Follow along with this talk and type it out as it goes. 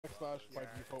slash by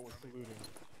default was saluting.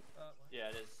 Yeah,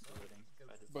 it is saluting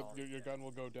by default. But your gun will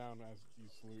go down as you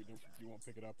salute. You won't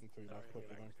pick it up until you left click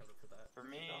it in. For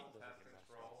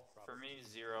me,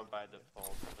 0 by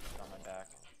default. It's on my back.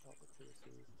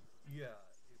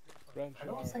 I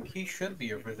don't think he should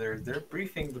be over there. They're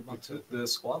briefing the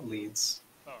squad leads.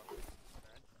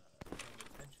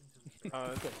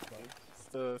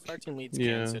 The fire team leads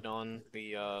can sit on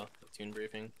the platoon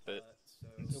briefing, but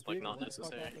it's like not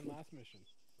necessary. Last mission.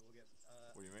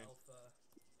 What do you mean?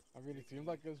 I mean, it seemed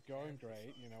like it was going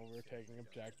great. You know, we were taking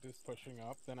objectives, pushing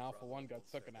up. Then Alpha 1 got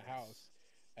stuck in a house,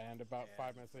 and about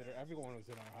 5 minutes later, everyone was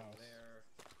in our house.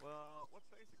 Well, what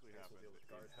basically happened is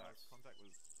that contact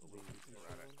was a little bit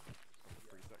sporadic.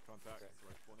 Preset contact, so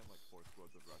I spawned in like 4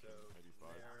 squads of Russians, maybe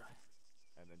 5.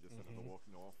 And then just another walk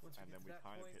north, and then we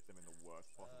kind of hit them in the worst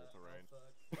possible terrain.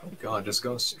 Oh god, just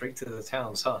go straight to the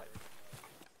towns, huh?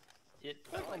 It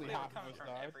looked like they were coming from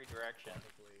every direction.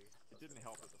 It didn't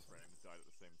help that the frames died at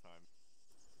the same time.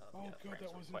 Oh good,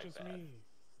 that wasn't just me.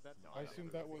 I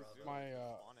assumed that was my,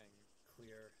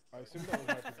 I assumed that was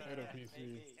my potato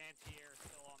PC. Anti-air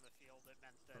still on the field, it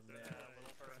meant that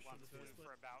little first one flew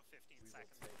for about 15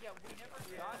 seconds. Yeah, we never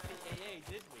got the AA,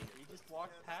 did we? We just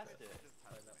walked past it.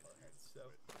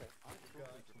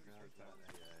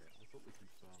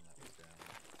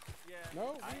 Yeah.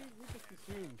 No, we just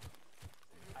assumed.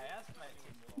 I asked my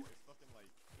team. It's fucking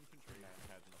like infantry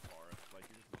pads in the forest. Like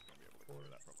you're just not gonna be able to cover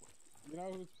that properly. You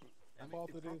know whose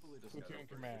fault it is? Platoon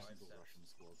command.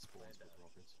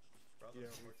 Yeah,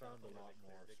 we found a lot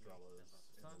more Strellas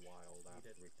in the wild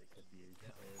after we picked the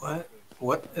What?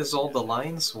 What is all the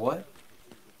lines? What?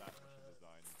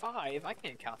 5? I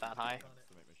can't count that high.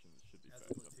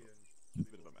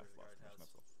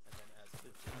 The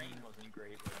terrain wasn't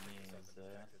great for me as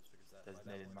a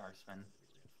designated marksman.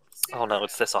 Oh no,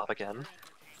 it's this off again.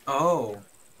 Oh.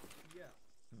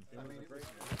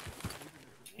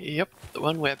 Yep, the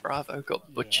one where Bravo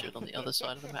got butchered on the other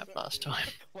side of the map last time.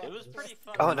 It was pretty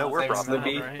fun. Oh no, we're Thanks, Bravo.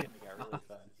 Libby. Right?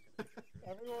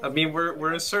 I mean,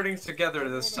 we're inserting together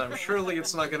this time. Surely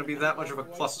it's not going to be that much of a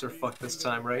clusterfuck this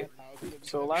time, right?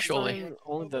 So last Surely. time,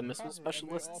 only the missile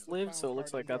specialists lived, so it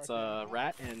looks like that's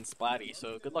Rat and Splatty,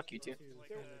 so good luck, you two.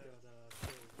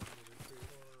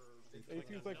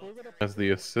 As the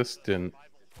assistant,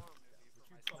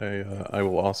 I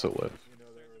will also live.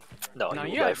 No,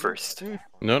 you die first.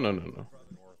 No.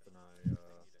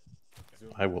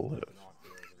 I will live.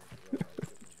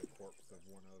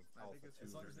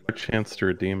 A chance to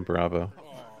redeem Bravo.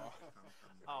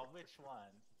 Oh, which one?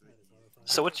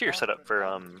 So what's your setup for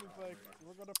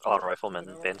auto rifleman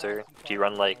banter? Do you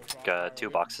run like 2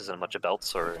 boxes and a bunch of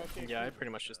belts, or? Yeah, I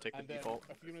pretty much just take the default.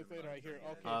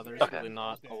 There's Okay. really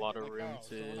not a lot of room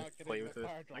to play with it.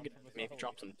 I could maybe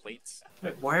drop some plates.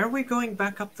 Wait, why are we going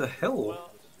back up the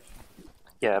hill?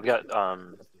 Yeah, I've got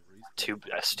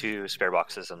 2 spare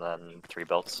boxes and then 3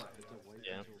 belts.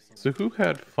 Yeah. So who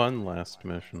had fun last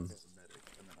mission?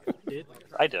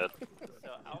 I did.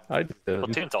 I did.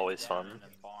 Platoon's always fun.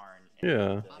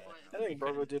 Yeah. I think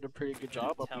Bravo did a pretty good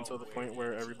job up until the point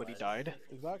where everybody died.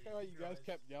 Is that why you guys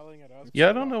kept yelling at us? Yeah,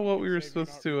 I don't know what we were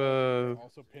supposed to,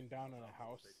 Also pinned down in a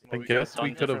house. I guess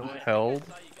we could have held.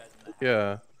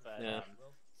 Yeah. Yeah.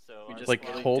 We just Like,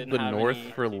 really hold didn't the have north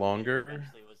any- for longer.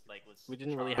 We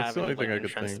didn't really That's have the any only thing I like,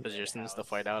 could entrenched think. positions to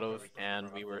fight out of,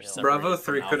 and we were Bravo separated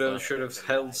 3 from could have, Alpha. should have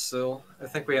held still. I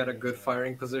think we had a good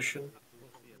firing position.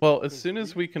 Well, as soon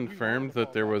as we confirmed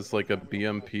that there was like a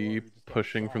BMP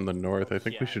pushing from the north, I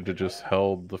think we should have just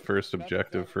held the first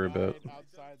objective for a bit.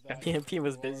 PMP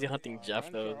was busy hunting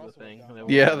Jeff, though, was the thing.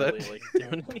 Yeah, Really, that like,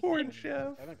 doing poor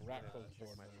Jeff.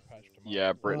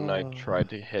 Yeah, Britt and I tried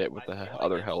to hit it with the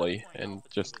other heli and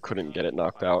just couldn't get it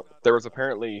knocked out. There was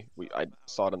apparently, I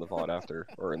saw it in the VOD after,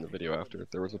 or in the video after,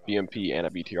 there was a BMP and a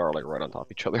BTR like right on top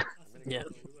of each other. Yeah.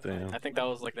 Damn. I think that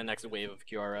was like the next wave of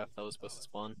QRF that was supposed to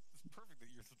spawn.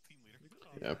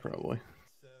 Yeah, probably.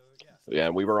 Yeah,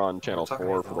 we were on channel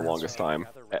 4 for the longest time,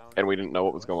 and we didn't know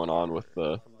what was going on with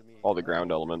all the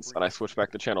ground elements, and I switched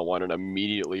back to channel 1 and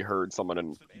immediately heard someone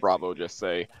in Bravo just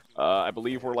say, I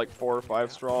believe we're like 4 or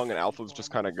 5 strong, and Alpha's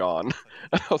just kind of gone.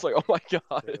 And I was like, oh my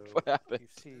god, what happened?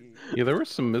 Yeah, there was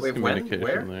some Wait, when? miscommunication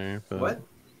Where? there. But What?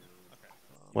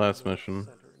 Last mission.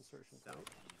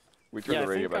 We turned the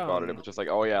radio back on, and it was just like,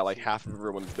 oh yeah, like half of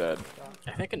everyone's dead.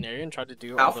 I think Canarian tried to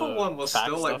do Alpha all the 1 was fact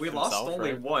still like, stuff we lost himself,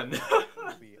 only right? 1.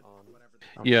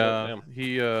 Yeah,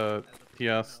 he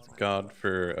asked God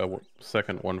for a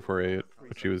second 148,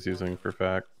 which he was using for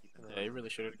fact. Yeah, he really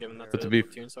should have given that But to to the be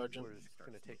platoon sergeant.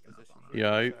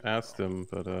 Yeah, I asked him,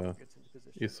 but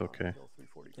he's okay.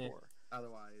 Yeah.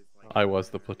 I was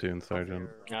the platoon sergeant.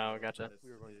 Oh, gotcha.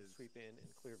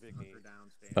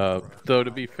 Though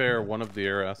to be fair, one of the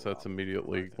air assets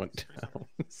immediately went down.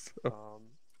 So,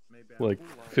 like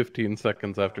 15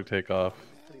 seconds after takeoff.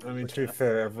 I mean, to be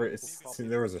fair,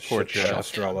 there was a shit ton of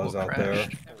Strelas out there.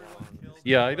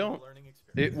 Yeah, I don't.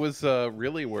 It was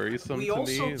really worrisome We to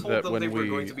also me told that them when they were we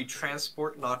going to be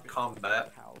transport, not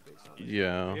combat.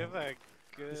 Yeah. We have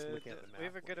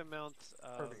a good amount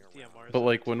of DMRs. But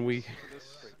like when we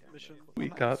mission.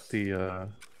 got the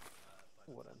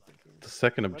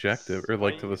second objective, or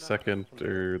like to the second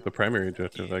or the primary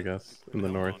objective, I guess, in the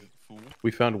north,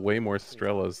 we found way more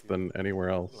Strelas than anywhere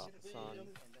else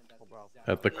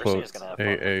at the quote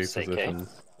AA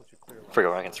positions. For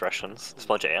going against Russians, there's a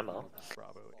bunch of ammo.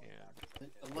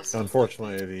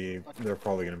 Unfortunately, they're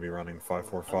probably going to be running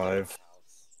 545.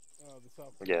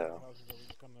 Yeah.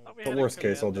 But worst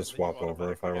case, I'll just swap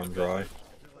over if I run dry.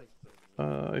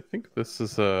 I think this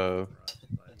is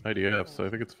IDF, so I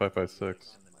think it's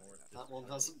 556. That one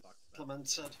hasn't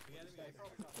implemented.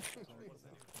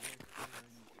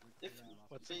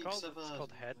 What's it called? It's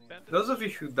called Headband? Those of you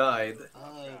who died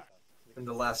in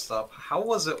the last stop, how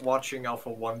was it watching Alpha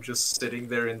 1 just sitting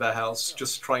there in the house,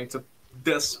 just trying to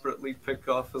desperately pick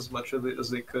off as much of it as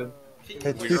they could?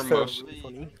 We were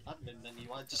mostly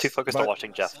too focused on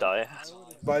watching Jeff die.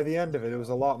 By the end of it, it was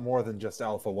a lot more than just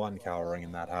Alpha 1 cowering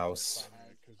in that house.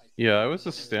 Yeah, I was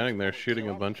just standing there shooting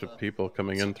a bunch of people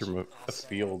coming in through a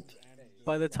field.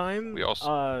 By the time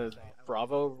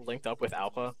Bravo linked up with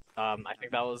Alpha, I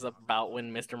think that was about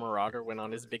when Mr. Marauder went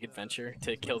on his big adventure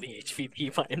to kill the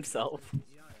HVP by himself.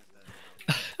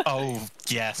 Oh,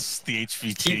 yes, the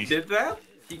HVT. He did that?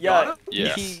 Yeah,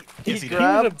 Yes. he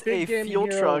grabbed a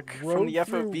field truck from the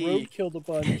FOB, killed a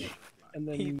bunch, and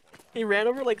then he ran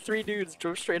over like 3 dudes,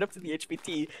 drove straight up to the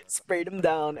HVT, sprayed him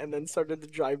down, and then started to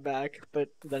drive back. But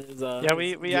then his yeah,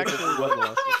 we actually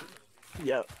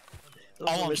yeah.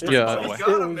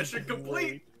 Mission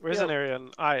complete. Where's an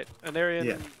Arian? Alright, an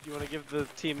Arian, you want to give the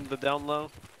team the down low?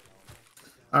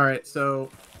 Alright, so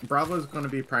Bravo is going to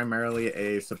be primarily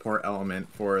a support element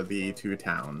for the 2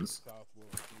 towns.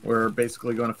 We're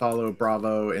basically going to follow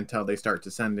Bravo until they start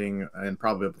descending, and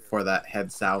probably before that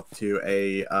head south to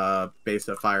a base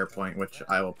at Firepoint, which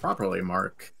I will properly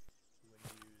mark.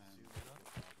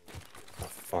 Oh,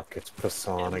 fuck, it's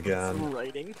Passagne again.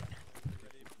 Writing.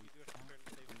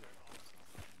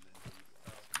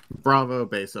 Bravo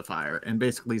base of fire, and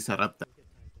basically set up that.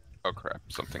 Oh crap,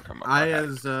 something come up.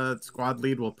 As squad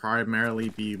lead, will primarily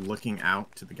be looking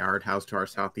out to the guardhouse to our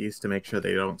southeast to make sure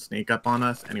they don't sneak up on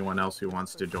us. Anyone else who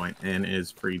wants to join in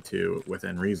is free to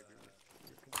within reason.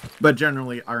 But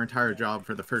generally, our entire job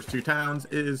for the first 2 towns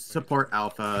is support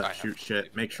Alpha, shoot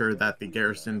shit, make sure that the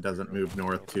garrison doesn't move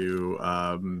north to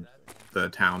the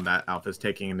town that Alpha is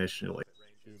taking initially.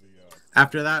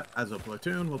 After that, as a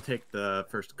platoon, we'll take the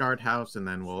first guardhouse, and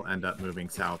then we'll end up moving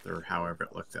south, or however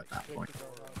it looks at that point.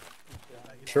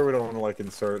 Sure, we don't want to like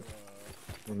insert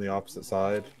on the opposite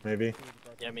side, maybe.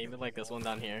 Yeah, maybe like this one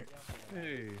down here.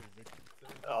 Hey.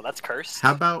 Oh, that's cursed.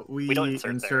 How about we don't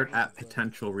insert at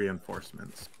potential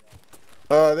reinforcements?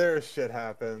 Oh, there shit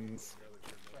happens.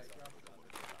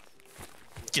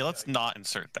 Yeah, let's not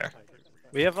insert there.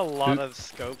 We have a lot of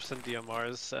scopes and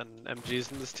DMRs and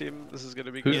MGs in this team. This is going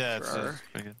to be good for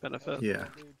our benefit. Yeah.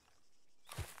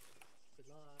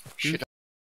 Shit.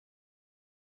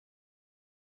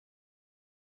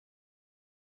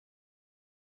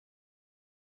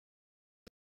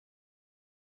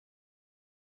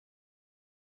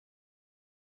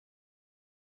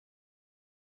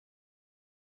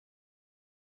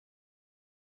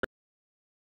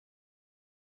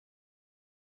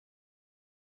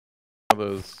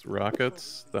 Those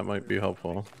rockets, that might be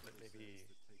helpful.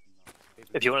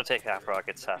 If you want to take half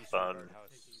rockets, half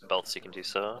belts, you can do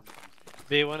so.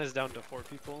 B1 is down to 4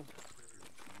 people.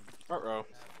 Uh-oh.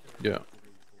 Yeah.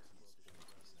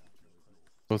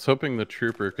 I was hoping the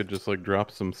trooper could just like drop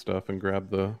some stuff and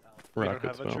grab the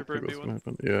rockets. Have a trooper in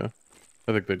B1? Yeah.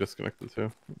 I think they disconnected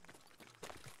too.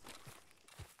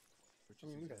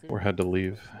 Or had to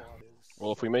leave.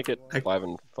 Well, if we make it 5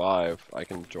 and 5, I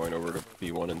can join over to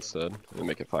B1 instead and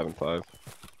make it 5 and 5.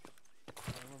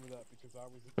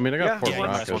 I mean, I got 4 B1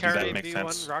 rockets. Carry makes B1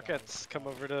 sense. rockets. Come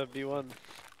over to B1.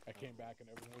 I came back and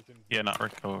everyone was in. Yeah, not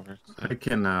right over. I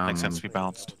can Makes sense to be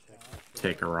balanced.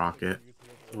 take a rocket.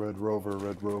 Red Rover,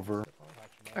 Red Rover.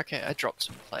 Okay, I dropped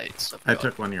some plates. I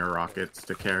took one of your rockets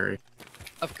to carry.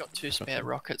 I've got 2 spare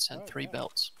rockets and 3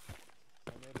 belts.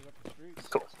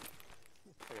 Cool.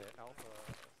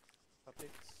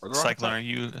 Cyclone, are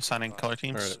you assigning color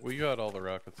teams? Alright, we got all the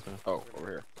rockets now. Oh, over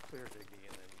here.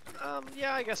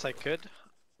 Yeah, I guess I could.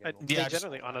 They Yeah,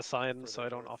 generally unassign, so I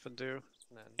don't often do.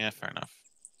 Yeah, fair enough.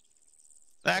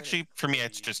 Actually, for me,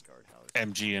 it's just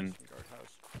MG and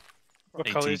What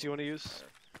AT. colors do you want to use?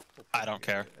 I don't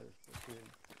care.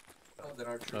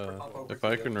 If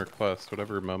I can request,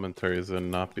 whatever momentary is in,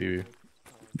 not be green,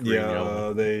 Yeah,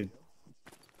 yellow. they.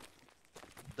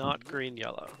 Not green,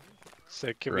 yellow.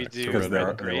 So can Correct, we so do red, they red,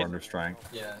 were green? under strength.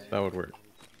 Yeah. That would work.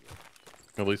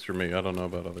 At least for me. I don't know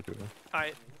about other people.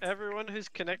 Alright, everyone who's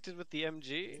connected with the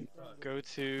MG, go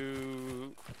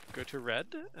to red,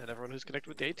 and everyone who's connected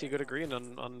with the AT, go to green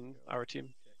on our team.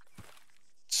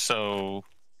 So,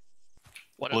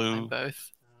 What blue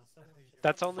both?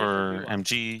 That's only for for new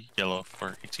MG, yellow for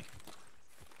AT.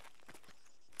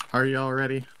 Are y'all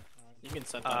ready? You can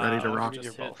set Ready to rock?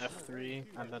 Just hit F3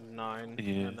 and then 9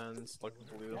 Yeah. and then select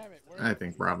blue. I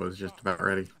think Bravo's just about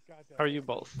ready. Are you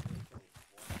both?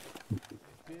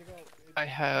 I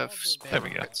have spare There we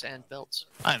go. rockets and belts.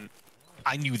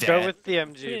 I knew that. Go with the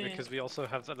MG because we also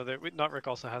have another. Not Rick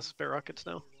also has spare rockets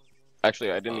now.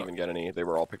 Actually, I didn't even get any. They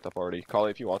were all picked up already.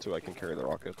 Kali, if you want to, I can carry the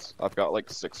rockets. I've got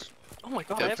like 6. Oh my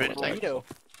god, I have a burrito.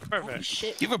 Perfect. Holy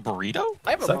shit. You have a burrito?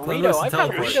 I have a burrito. I've had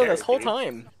a burrito this whole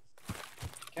time.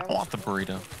 I want the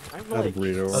burrito. I'm Had a like,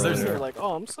 burrito sitting right here there. like,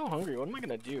 oh, I'm so hungry. What am I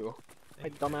gonna do? My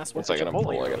dumbass One went to second, I'm Chipotle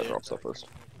full. I gotta earlier. drop stuff first.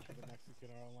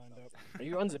 Are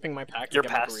you unzipping my pack? to Your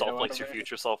get my past burrito self out likes of your there?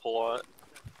 future self a lot.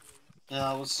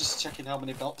 Yeah, I was just checking how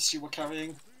many belts you were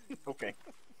carrying. Okay.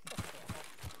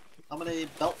 How many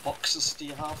belt boxes do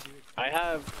you have? I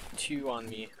have 2 on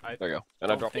me. There you go. And I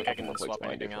don't dropped a think I couple can more plates swap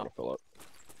behind you if anything you want out. to fill up.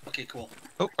 Okay, cool.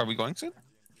 Oh, are we going soon?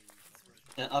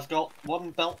 Yeah, I've got 1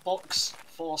 belt box,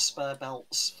 4 spare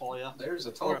belts for you. There's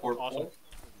a teleport pole.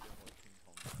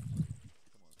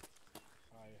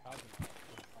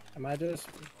 Am I just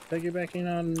piggybacking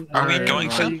on? Are we going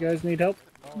how soon? you guys need help?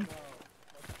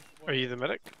 Are you the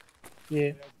medic?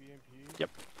 Yeah. Yep.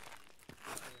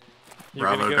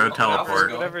 Bravo, gonna go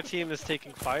teleport. Whatever team is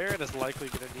taking fire, it is likely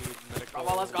going to need medical.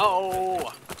 Bravo, let's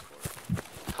go!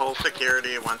 Full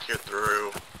security once you're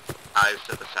through. Eyes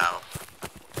to the south.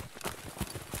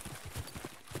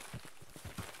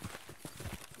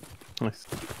 Nice.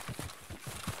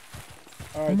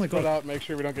 Alright, my spread God. out, make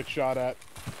sure we don't get shot at.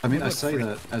 I mean, I say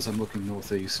that as I'm looking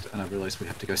northeast, and I realise we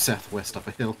have to go southwest up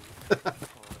a hill.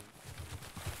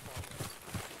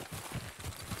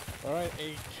 Alright,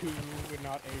 A2,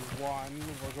 not A1.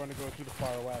 We're going to go to the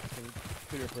far west and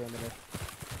clear perimeter.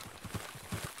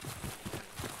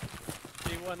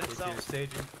 G1 itself. Your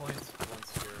staging points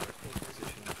once you're in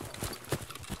position.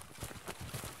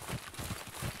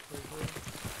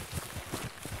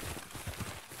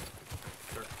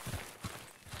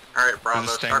 Alright, Bravo,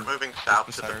 just start staying moving south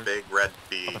to the beside big red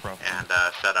B Other Bravo. and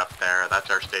set up there. That's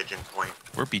our staging point.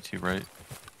 We're B2, right?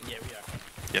 Yeah, we are.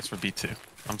 Yes, we're B2.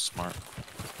 I'm smart.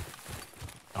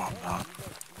 No, I'm not.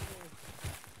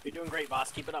 You're doing great,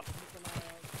 boss. Keep it up.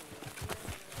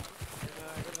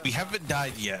 We haven't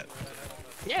died yet.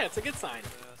 Yeah, it's a good sign.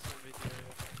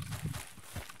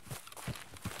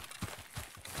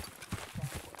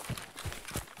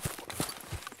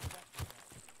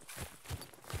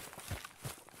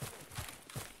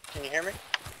 Can you hear me?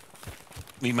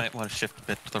 We might want to shift a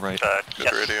bit to the right.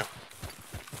 Good radio.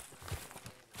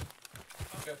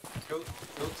 Go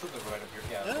to the right of your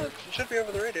Yeah, you should be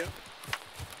over the radio.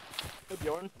 Hey,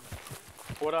 Bjorn.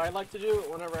 What I like to do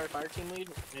whenever I fire team lead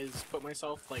is put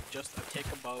myself like just a tick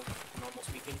above normal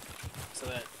speaking, so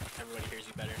that everybody hears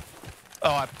you better.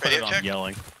 Oh, I put Radio it on check?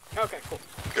 yelling. Okay, cool.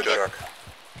 Good check.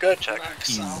 Good check.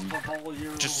 Easy.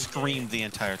 Just scream the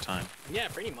entire time. Yeah,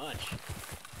 pretty much.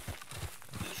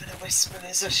 Even a whisper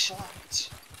is a shout.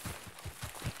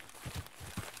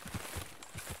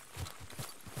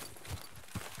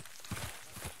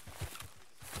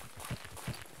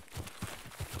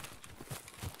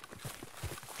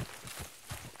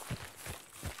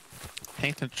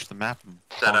 Paying attention to the map and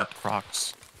Set blowing up. up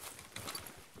rocks.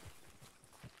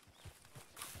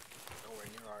 Nowhere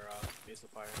near our base of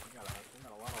fire. We got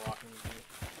a lot of walking to do.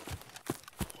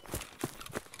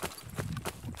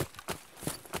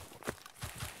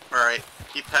 Alright,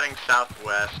 keep heading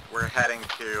southwest. We're heading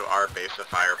to our base of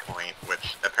fire point,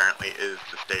 which apparently is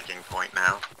the staging point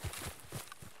now.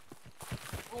 I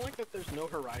don't like that there's no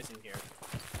horizon here.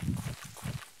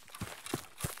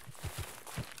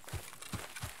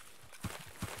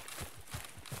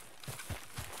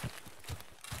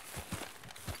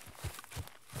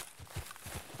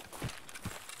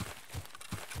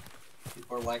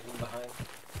 People are lagging behind.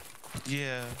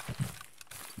 Yeah.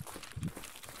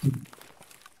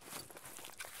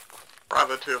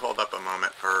 Bravo 2, hold up a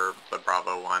moment for the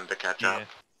Bravo 1 to catch up.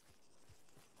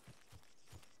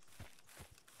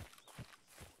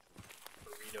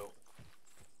 Burrito.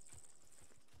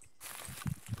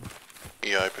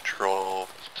 EI patrol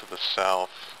to the south,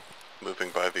 moving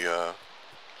by the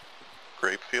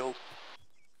grape field.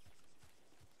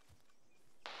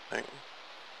 I think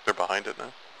they're behind it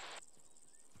now.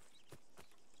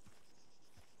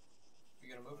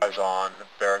 Eyes on,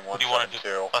 bearing 172. What do you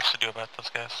want us to do about those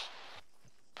guys?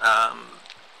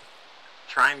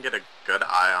 Try and get a good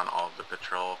eye on all of the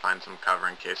patrol, find some cover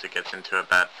in case it gets into a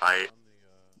bad fight.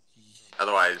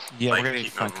 Otherwise, Yeah, like, we're gonna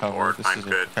keep find moving cover. forward, This find is a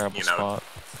good, terrible you know, spot.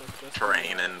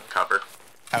 terrain and cover.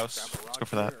 House, let's go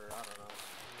for that.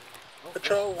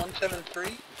 Patrol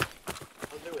 173.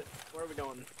 I'll do it. Where are we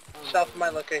going? South of my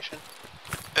location.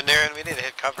 Venerin, we need to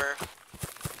hit cover.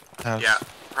 House. Yeah,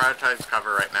 prioritize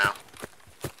cover right now.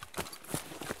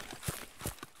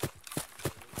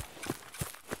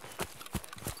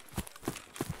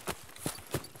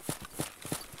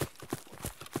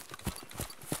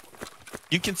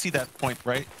 You can see that point,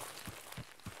 right?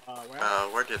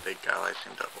 Where did they go? I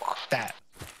seem to have lost that.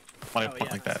 When I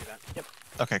point like that. Yep.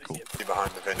 Okay, cool.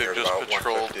 Behind the vineyard, They've just about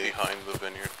patrolled 150. behind the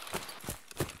vineyard.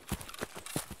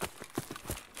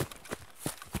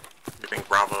 You think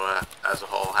Bravo as a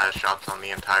whole has shots on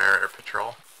the entire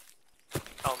patrol?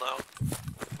 Hell no.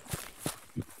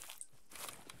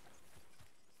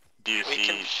 Do you We see?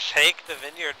 can take the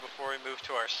vineyard before we move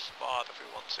to our spot if we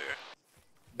want to.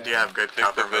 Do you have good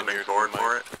cover moving forward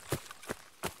for it?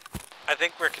 I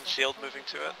think we're concealed moving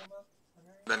to it.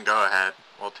 Then go ahead.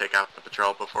 We'll take out the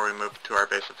patrol before we move to our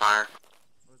base of fire.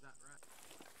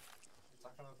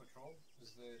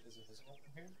 Is it visible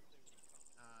from here?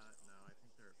 No, I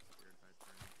think they're obscured by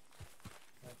terrain.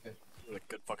 Okay. It was a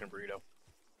good fucking burrito.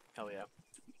 Hell yeah.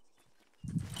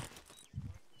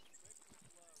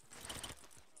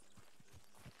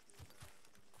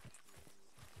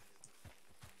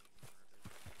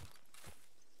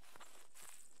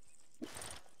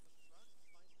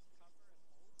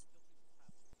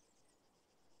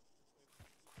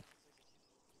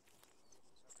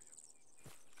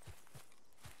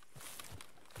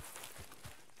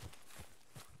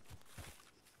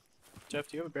 Jeff,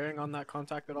 do you have a bearing on that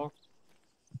contact at all?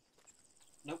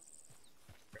 Nope.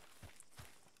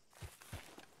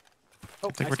 Oh,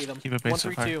 I think I we're see them. keep a base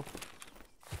of fire. 132.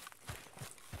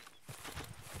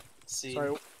 See.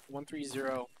 Sorry,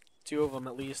 130. Two of them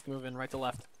at least, moving right to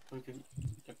left. Okay.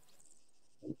 Yep.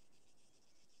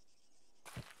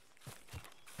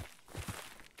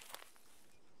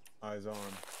 Eyes on.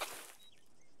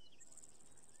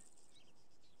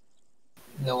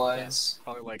 No eyes.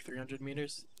 Probably like 300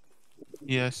 meters.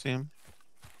 Yeah, I see him.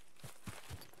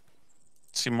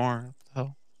 See more. What the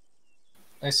hell?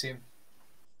 I see him.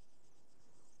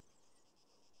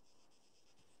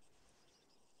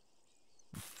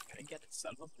 Can I get it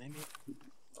set up, maybe?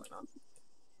 Or not?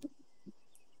 We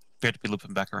have to be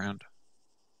looping back around.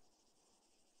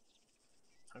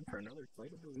 Time for another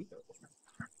flight of burrito.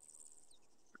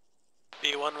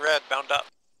 B1 red, bound up.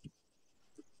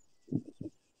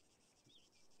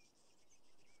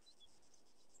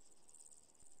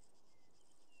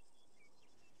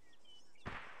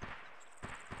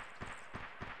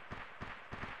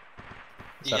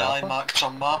 EI marked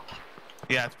on map.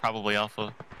 Yeah, it's probably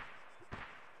Alpha.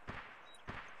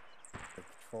 The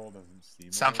patrol doesn't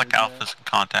seem Sounds like alerted Alpha's in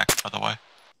contact, by the way.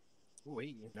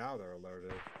 Wait. Now they're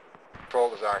alerted.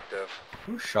 Patrol is active.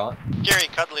 Who shot? Gary,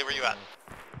 Cuddly, where you at?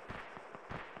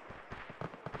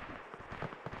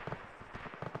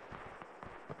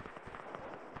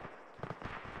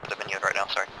 The vineyard right now,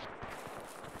 sorry.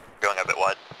 Going a bit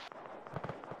wide.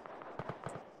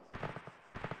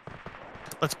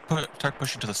 Let's start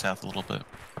pushing to the south a little bit.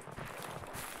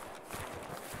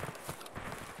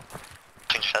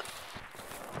 King shed.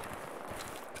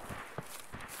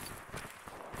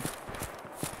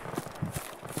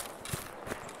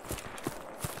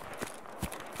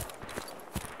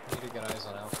 Need to get eyes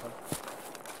on Alpha.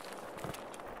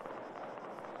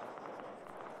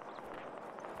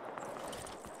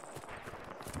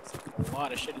 A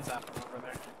lot of shit is happening over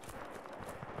there.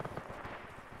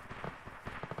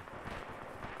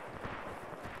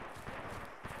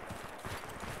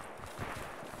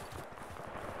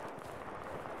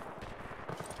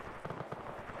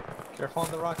 Careful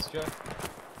on the rocks, Joe.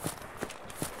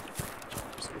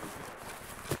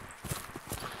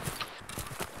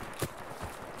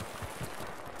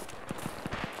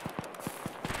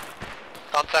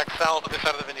 Contact south, other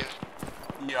side of the vineyard.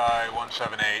 EI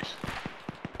 178.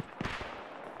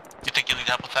 Do you think you need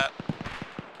help with that?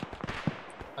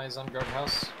 Eyes on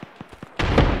guardhouse. I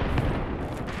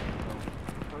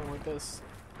don't like this.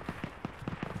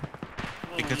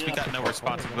 Because we got no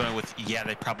response. I'm going with, yeah,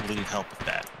 they probably need help with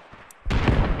that.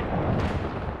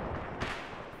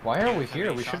 Why are we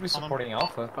here? We should be supporting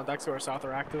Alpha. Contacts to our south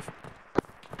are active.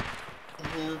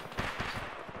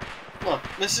 Look,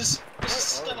 this is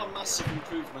still a massive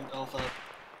improvement over.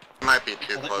 Might be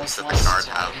too close to the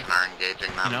guardhouse and are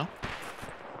engaging them. You know?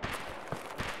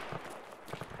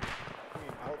 I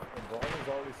mean, the Brahmins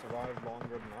already survived longer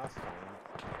than last time.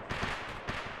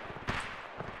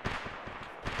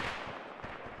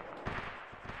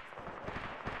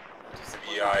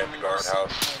 EI at the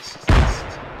guardhouse.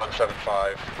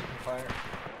 175.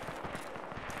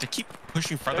 They keep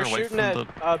pushing further They're away shooting from at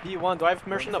the. B1. Do I have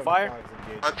permission to fire?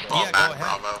 Let's fall back,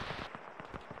 Bravo.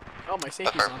 Oh, my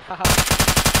safety's on. Haha.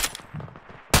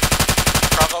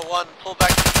 Bravo 1, pull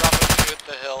back to Bravo 2 at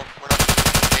the hill. We're not going to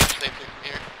engage safely from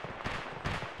here.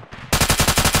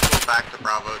 Pull back to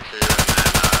Bravo 2 and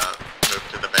then move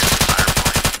to the base fire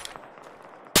point.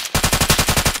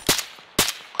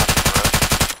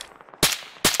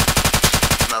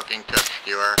 Smoking to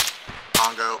obscure.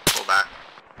 Congo, pull back.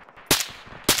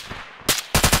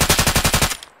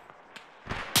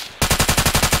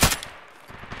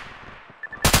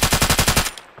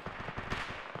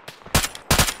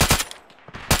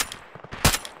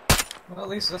 Well, at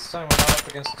least this time we're not up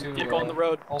against two. Vehicle on the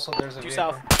road. Also, there's a Due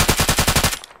vehicle. south.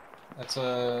 That's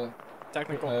a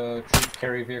technical troop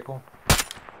carry vehicle.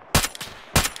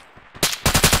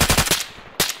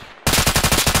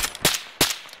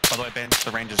 By the way, Ben,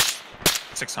 the range is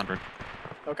 600.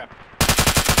 Okay.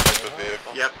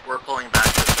 Yep, we're pulling back to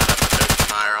set up a big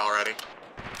fire already.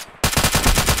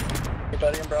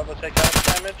 Anybody in Bravo take out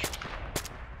damage?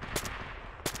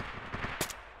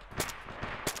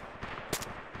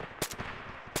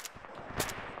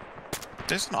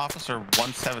 There's an officer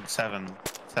 177,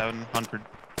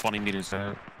 720 meters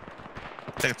out.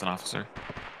 I think it's an officer.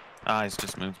 Ah, he's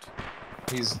just moved.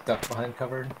 He's ducked behind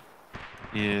cover.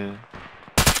 Yeah.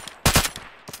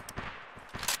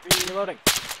 Reloading.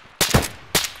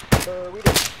 We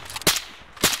did.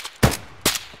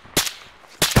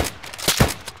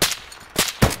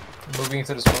 Moving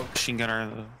into the smoke. Machine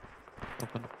gunner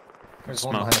open. There's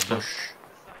one behind a bush.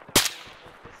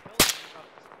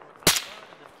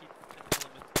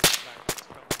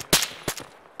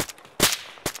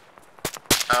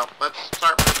 Let's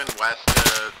start moving west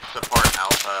to support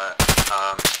Alpha.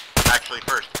 Actually,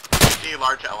 first, we see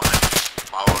large elements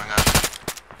following us.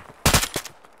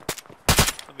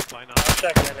 I'm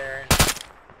checking that area.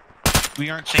 We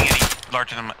aren't seeing any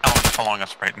large elements following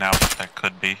us right now, but that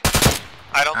could be.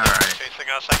 I don't think they're chasing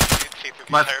us. I can see through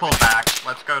the Let's pull back.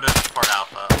 Let's go to support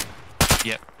Alpha.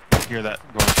 Yep. Hear that.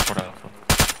 Going to support Alpha.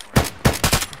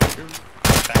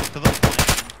 Back to the plane.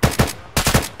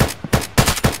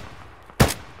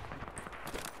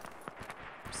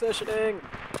 Positioning.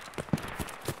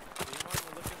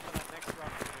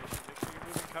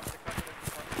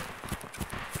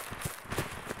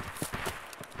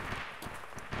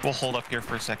 We'll hold up here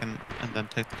for a second and then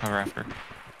take the cover after.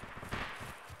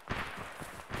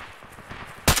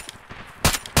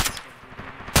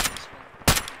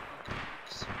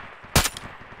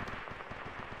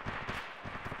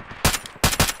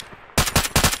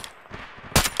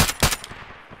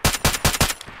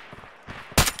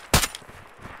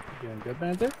 Doing good,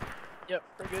 Panther? Yep,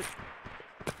 we're good.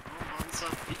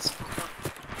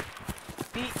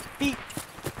 Beat.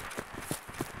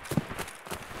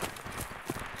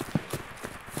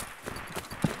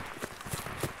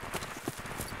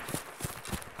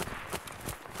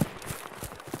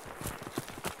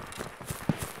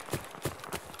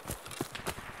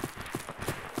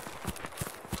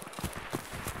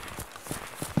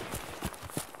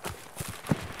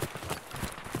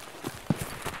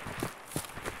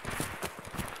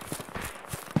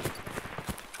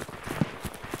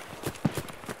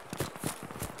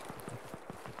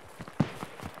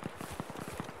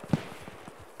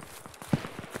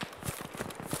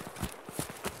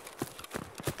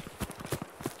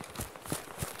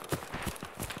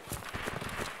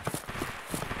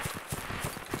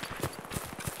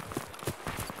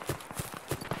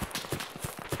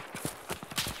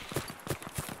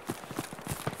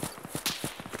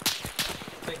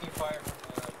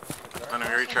 When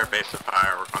we reach our base of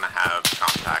fire, we're going to have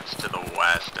contacts to the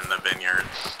west in the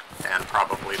vineyards, and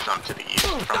probably some to the east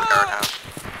from the guardhouse.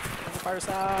 Fire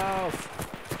south.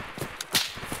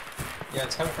 Yeah,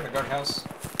 it's coming from the guardhouse.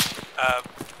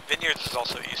 Vineyards is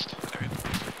also east. There.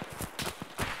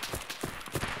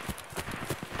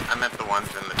 I meant the ones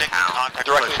in the town. Contact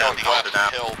directly on the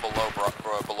opposite hill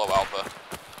below Alpha.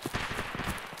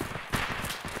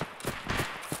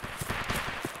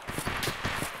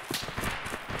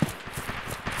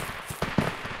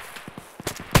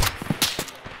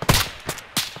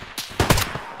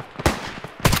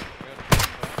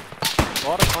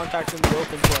 contact in the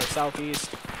open to our southeast.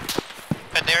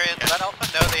 Panarian, let Alpha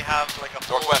know they have like a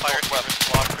full fire team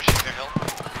squad pushing their hill.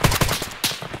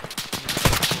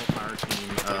 Full fire team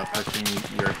pushing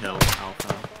your hill,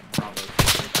 Alpha. Bravo.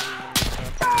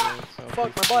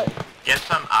 Fuck my butt. Get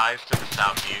some eyes to the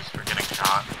southeast for getting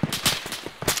shot.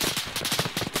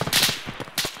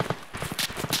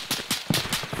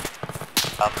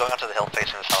 I'm going onto the hill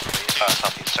facing the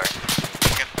southeast, sorry.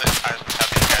 Get the eyes to the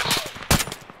southeast, guys.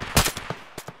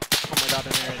 Oh my god,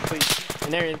 Anarian, please.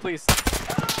 Anarian, please.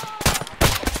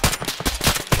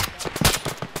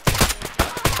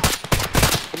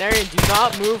 Anarian, do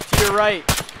not move to your right.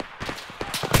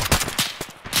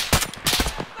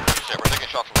 Shit, we're taking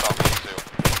shots from southeast too.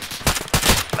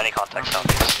 Many contacts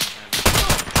southeast.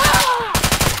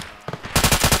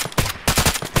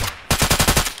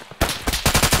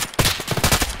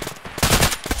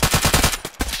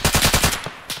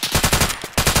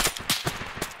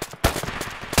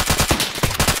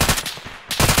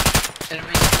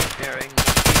 Enemies bearing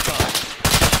 135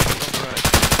 on the road.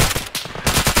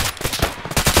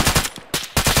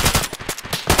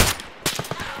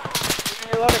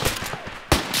 Reloading.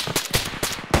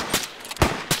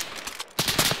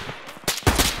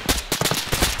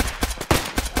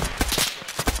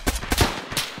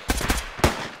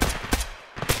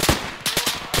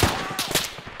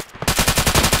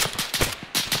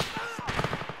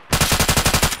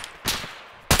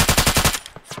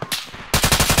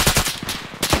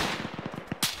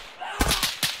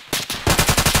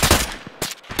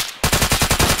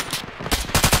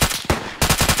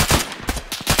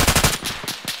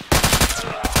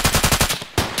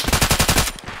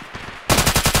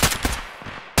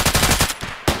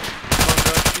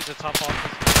 The top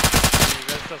office. You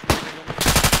guys just moving on.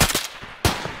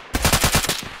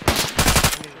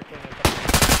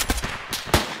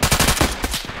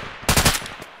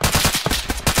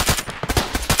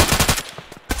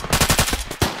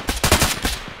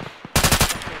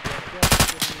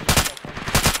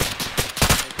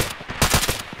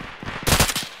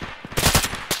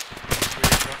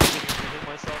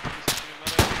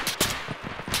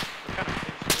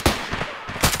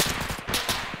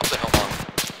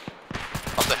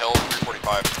 Up the hill,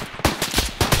 345.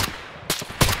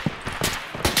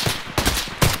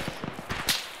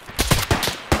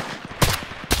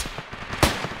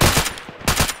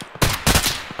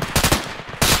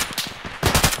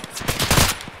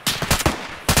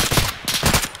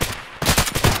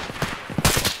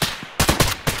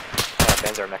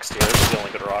 Bands are next to you. This is the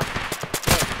only good rock.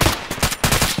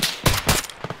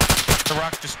 The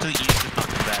rock just to the east is not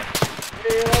too bad.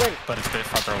 Reloading. But it's a bit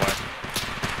farther away.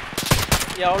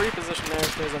 Yeah, I'll reposition there as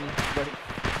soon as I'm ready.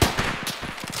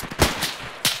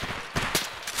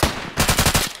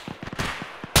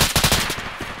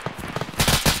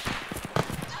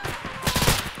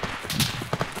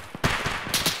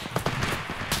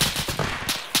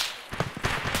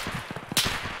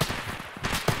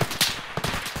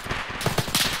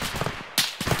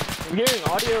 I'm hearing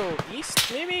audio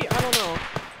east, maybe? I don't know.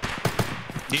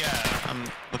 Yeah, I'm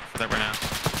looking for that right now.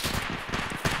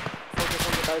 Focus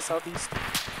on the guys southeast.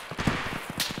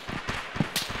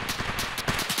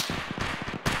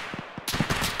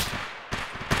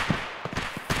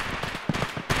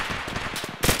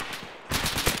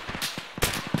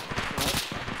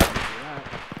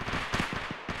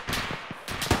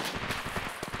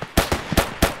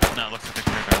 No, it looks like they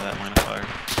cleared out of that line of fire.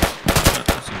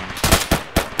 Let's see one.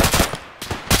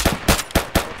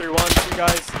 131, you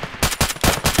guys.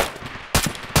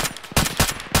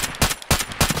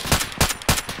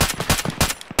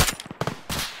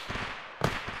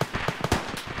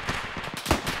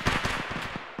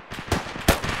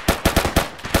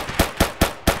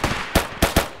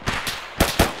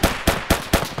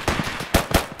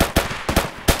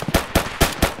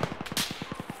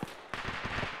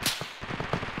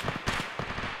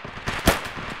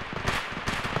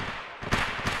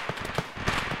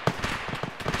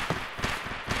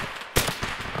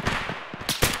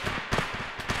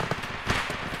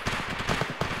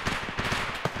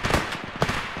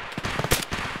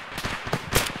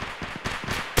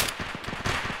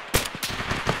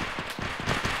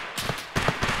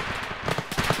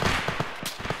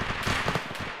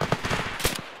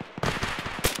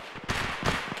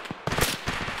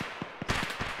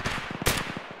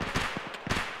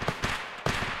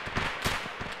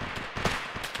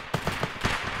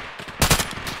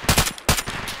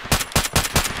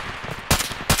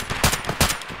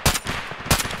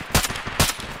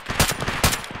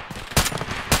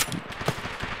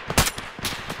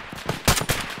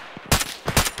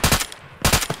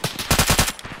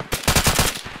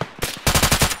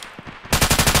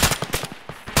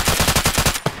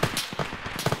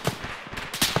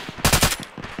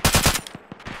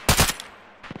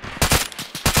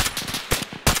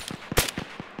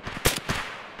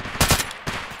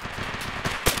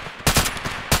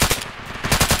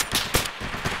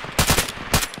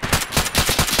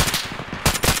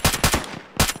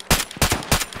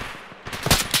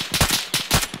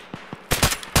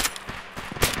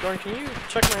 Jordan, can you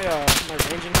check my my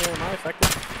ranging here? Am I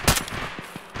effective?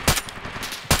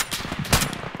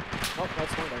 Oh,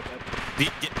 that's one right there.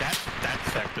 That's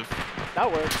effective.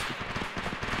 That worked.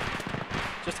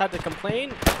 Just had to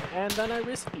complain, and then I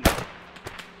rescued.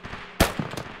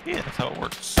 Yeah, that's how it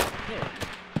works. Yeah.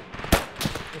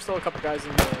 There's still a couple guys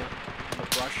in the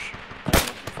brush. I don't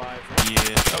know, 5, right?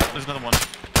 Yeah. Oh, there's another one.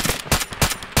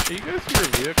 Do you guys hear a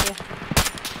vehicle?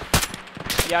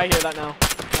 Yeah, I hear that now.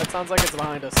 That sounds like it's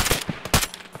behind us.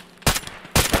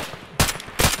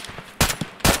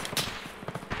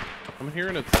 I'm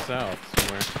hearing it south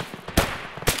somewhere.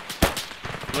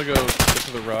 I'm gonna go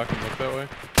to the rock and look that way.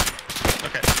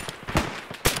 Okay.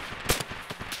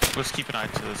 Let's keep an eye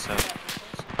to the south.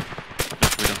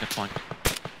 If we don't get flanked.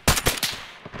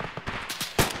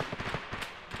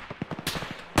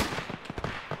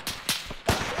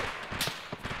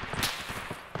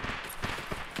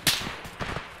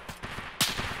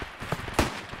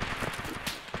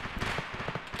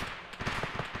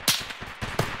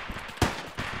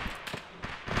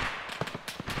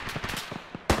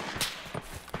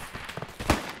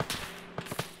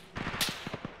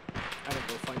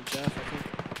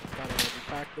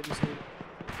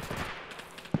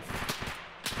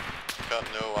 Got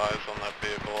no eyes on that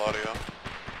vehicle audio.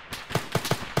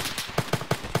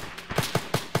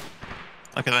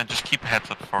 Okay, then just keep a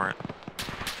heads up for it.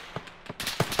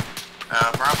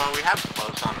 Bravo, we have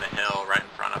close on the hill right in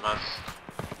front of us.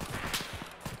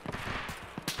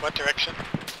 What direction?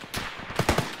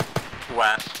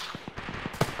 West.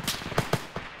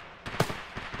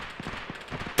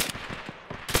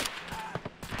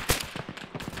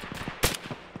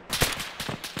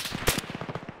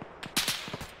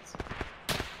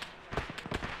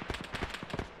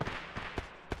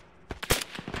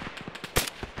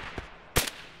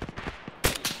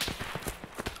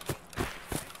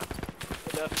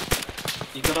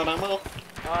 You good on ammo?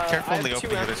 Careful in the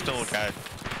opening, there's still a guy.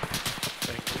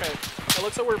 Okay, it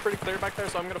looks like we're pretty clear back there,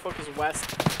 so I'm gonna focus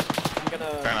west. I'm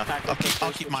gonna Fair enough.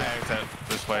 I'll keep my eyes out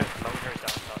this way.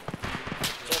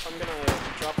 Jeff, I'm gonna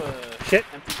drop a Shit.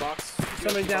 empty box.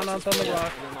 Somebody down on the rock. And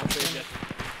then I'll trade you.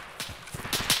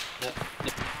 Yep.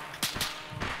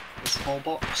 This whole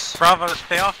box. Bravo,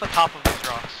 stay off the top of these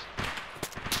rocks.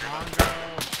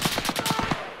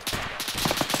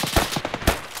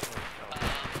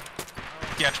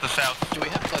 Yeah, to the south. Do we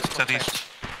have close southeast?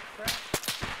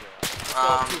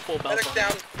 Medics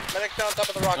down. Medics down top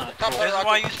of the rock. Top of the This rock. is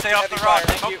why you stay off the rock.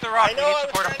 Smoke the rock. I know, I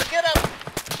was trying to get him.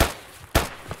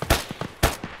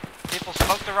 People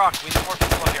smoke the rock. We need more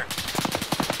people up here.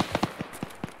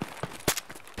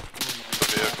 The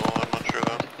vehicle, I'm not sure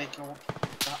though. They go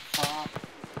that far.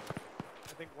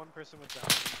 I think one person was down.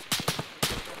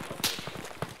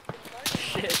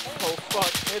 Shit, oh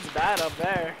fuck, it's bad up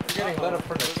there. We're getting lit up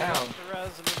from the town.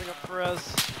 Moving up for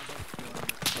res.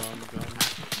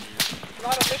 It's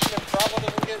not a mission if Bravo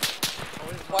doesn't get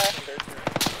plastered.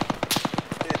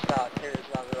 It is not. It is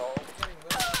not at all.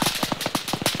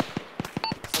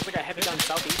 Sounds like a heavy gun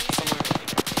southeast somewhere.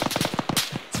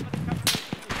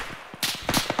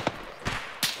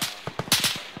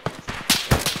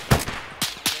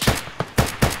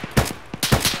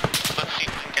 Let's see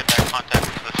if we can get that contact to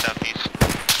the southeast.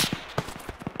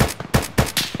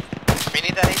 We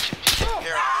need that HMG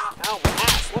here. Ow, my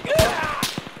ass, what the fuck?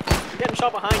 I'm getting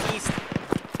shot behind east.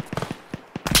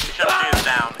 HMG is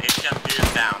down. HMG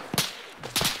is down.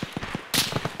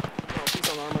 Oh, please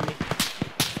don't armor me.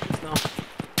 Please no.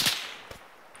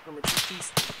 Armor chief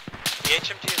east. The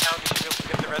HMG is down. You should be able to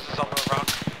get the reses on the rock.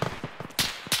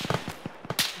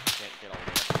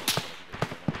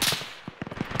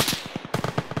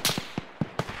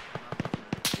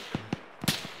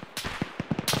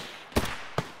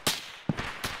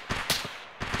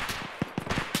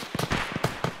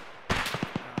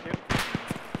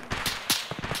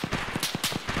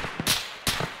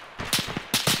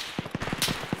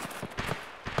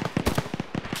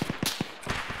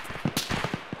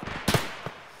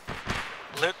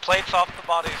 Loot plates off the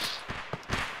bodies.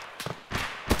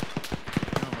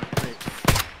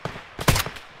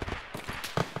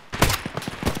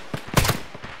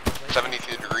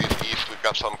 72 degrees east, we've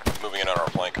got some moving in on our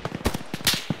flank.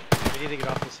 We need to get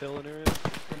off this hill and area.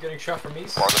 We're getting shot from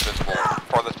east. Farthest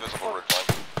visible ridge line.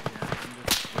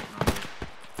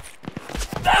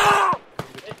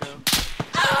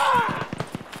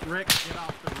 Rick, get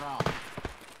off the rock.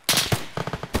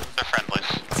 They're friendlies.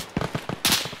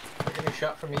 We're getting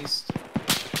shot from east.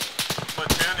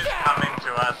 Platoon is coming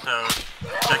to us, so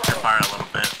check your fire a little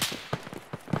bit.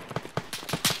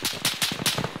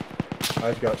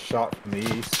 I've got shot from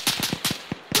the east.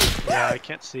 Yeah, I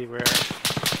can't see where.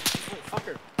 Oh,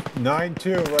 fucker.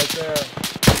 9-2 right there.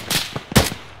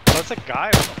 Oh, that's a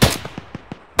guy. What the fuck?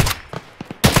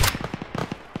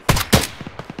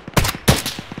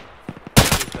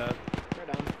 He's dead. They're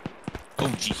down. Oh,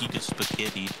 gee, he just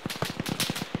spaghetti.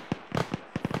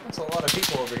 That's a lot of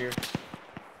people over here.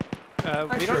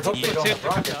 We sure don't hope need they don't to have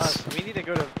come to rockets. us. We need to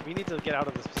go to. We need to get out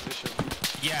of this position.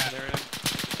 Yeah.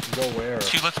 Go where?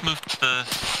 Two, let's move to the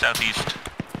southeast.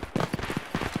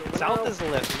 South is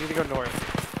lit. We need to go north.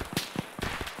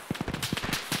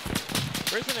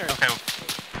 Where's an area? Okay.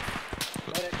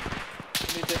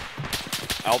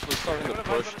 Alpha's starting to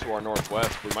push to our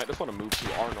northwest. We might just want to move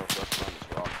to our northwest around this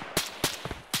rock.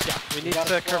 Yeah, we need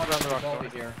to curve around the rock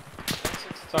north. Here.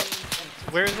 So,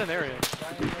 where's an area?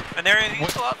 An area you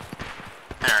still up?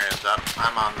 Area's up.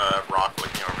 I'm on the rock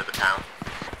looking over the town.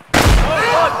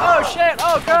 Oh shit!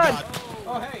 Oh god!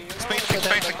 Oh hey, you know Space,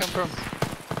 Come from?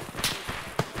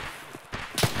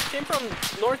 Came from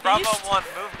northeast. Bravo 1,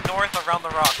 move north around the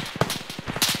rock.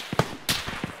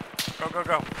 Go, go,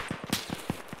 go.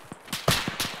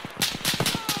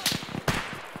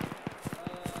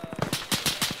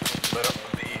 Lit up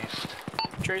from the east.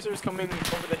 Tracers coming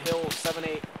over the hill,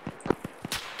 7-8.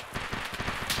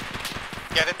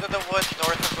 Get into the woods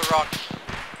north of the rocks.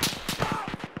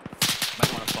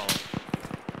 Might want to follow.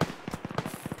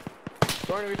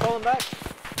 Jordan, are we falling back?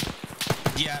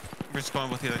 Yeah, we're just going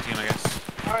with the other team, I guess.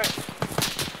 Alright.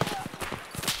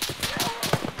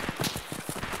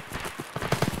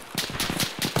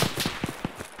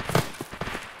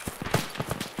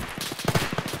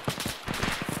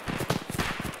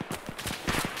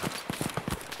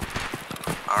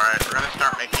 Alright, we're gonna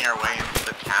start making our way into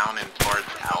the town and towards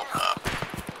Alpha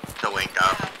to link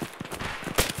up.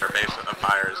 Their base of the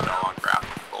fire is no longer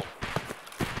applicable.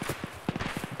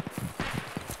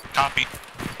 Copy.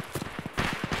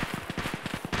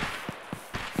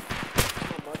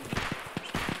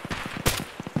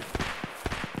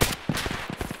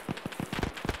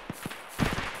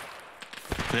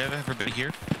 Do we have everybody here?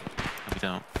 No, we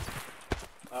don't.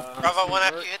 Bravo 1,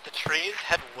 after you hit the trees,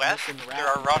 head west. There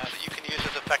are rocks that you can use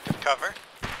as effective cover.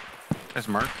 There's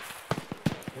Mark.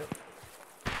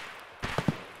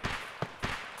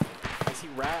 I see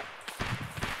Rat.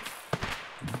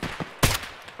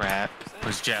 Rat.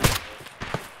 Where's Jeff?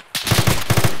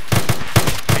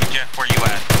 Hey Jeff, where you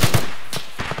at?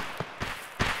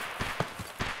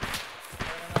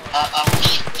 I was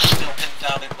still pinned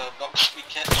down in the box we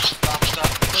kept bounced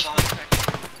up inside.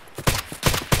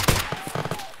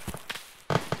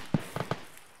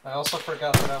 I also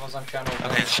forgot that I was on channel.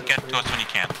 Okay, just get to us when you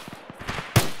can.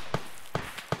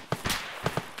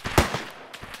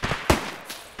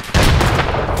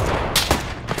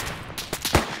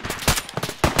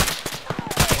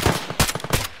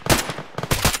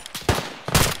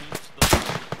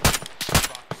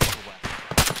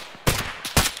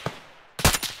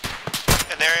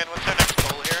 Anarian, what's our next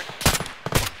goal here?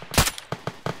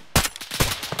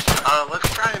 Let's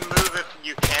try and move if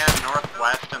you can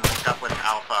northwest and link up with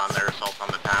Alpha on their assault on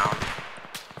the town.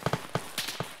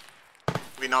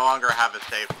 We no longer have a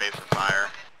safe base of fire.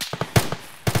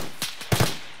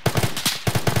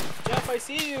 Jeff, I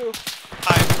see you.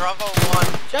 Hi, Bravo 1.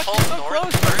 Jeff, Hold you're so north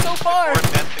close, first you're so far. before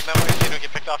advancing that way so you don't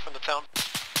get picked off from the town.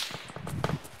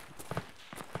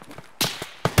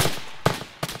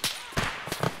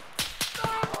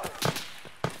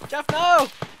 Jeff, no!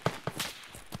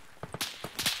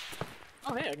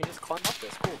 Oh, hey, I can just climb up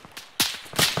this. Cool.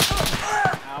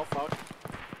 Ow, fuck.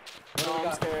 No,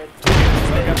 I'm scared.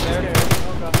 I'm scared.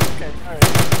 Oh, God. Okay,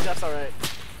 alright. Jeff's alright.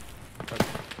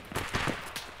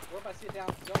 What if I see it down?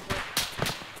 Don't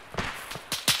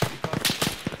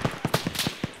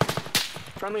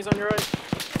Friendly's on your right.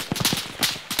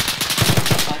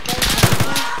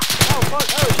 Oh, fuck.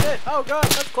 Oh, shit. Oh, God,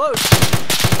 that's close.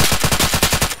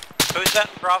 Who's that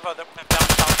in Bravo that went down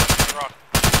south of the rock?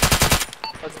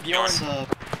 That's Bjorn.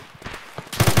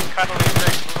 Cuddly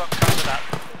Drake, move up, cover that.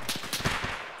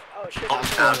 Oh, shit. Hold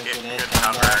down, get good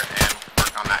cover, and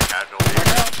work on that casualty.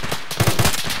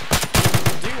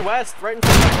 Due west, right in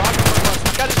front of the rock.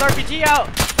 He's got his RPG out.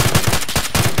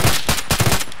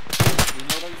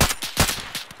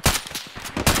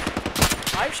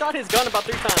 I've shot his gun about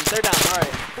 3 times. They're down.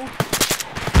 Alright.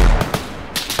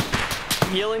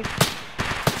 I'm healing.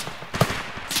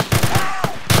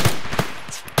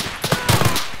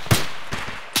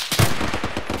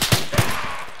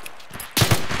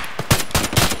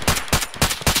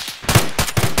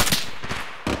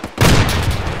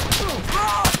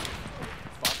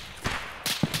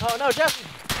 Oh no, Jeff!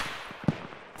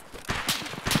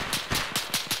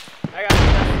 I got you,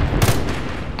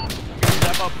 Jeff.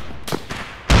 Step up.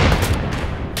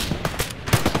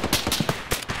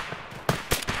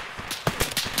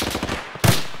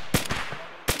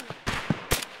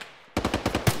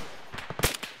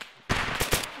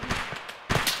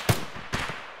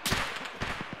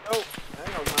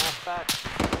 that.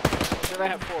 Did I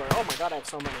have 4? Oh my god, I have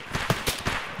so many.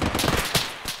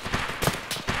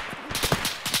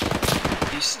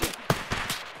 You still...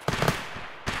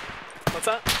 What's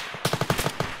that?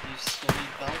 You still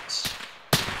need belts?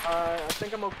 I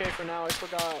think I'm okay for now. I still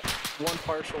got 1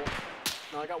 partial.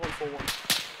 No, I got 1 full one.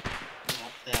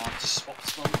 Yeah, I'll just swap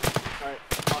some. Alright,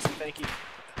 awesome, thank you.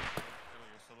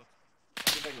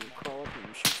 See if I can crawl up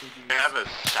and shoot some dudes. We have a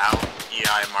south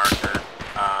EI marker.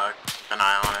 Keep an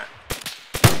eye on it.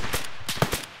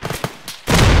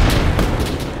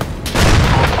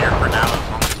 Hold here for now as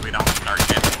long as we don't start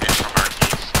getting hit from our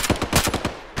east.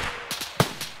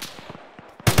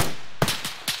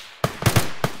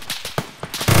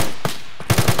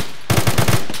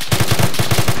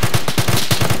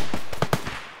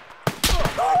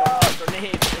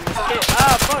 Grenade in this kit.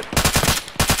 Ah, fuck!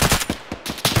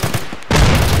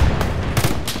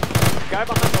 Guy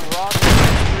behind the rock.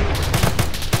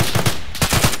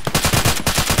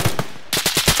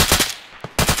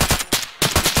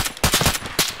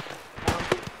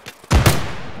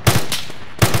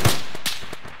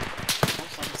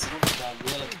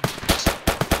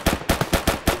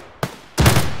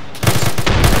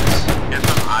 Get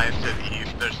some eyes to the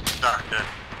east. There's starting to.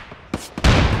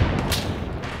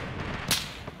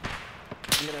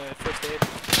 I'm gonna first aid.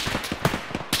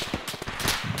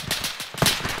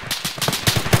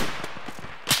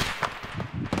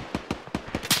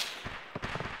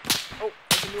 Oh,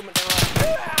 there's a movement down right.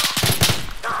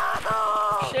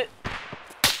 Shit.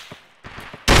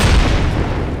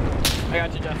 I got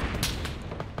you, Jeff.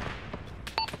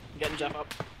 I'm getting Jeff up.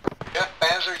 Yeah,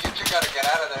 Banzer, you two gotta get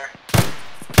out of there.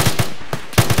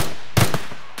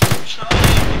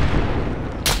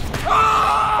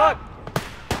 Fuck!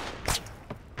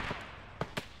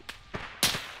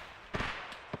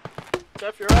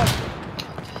 Jeff, you're up.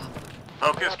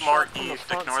 Focus more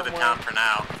east, ignore the town for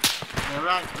now. You're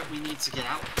right, but we need to get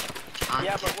out.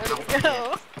 Yeah, but where do we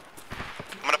go?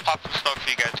 I'm gonna pop some smoke for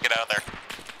you guys to get out of there.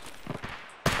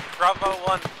 Bravo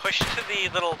 1, push to the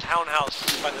little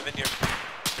townhouse by the vineyard.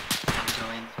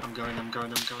 I'm going.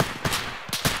 Let's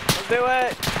do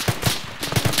it!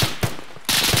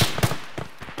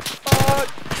 Fuck!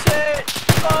 Shit!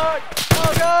 Fuck!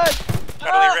 Oh god!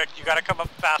 Cuddly Rick, you gotta come up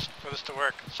fast for this to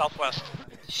work. Southwest.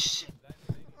 Shit.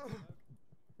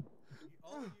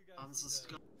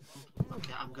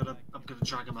 Okay, I'm gonna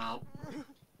drag him out.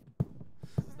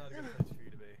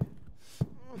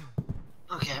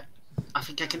 Okay, I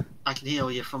think I can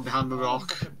heal you from behind the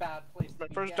rock.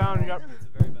 First down, you got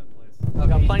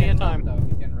plenty of time.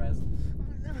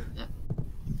 Yeah.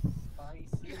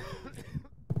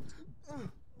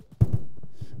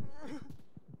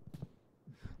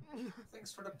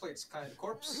 Thanks for the plates, kind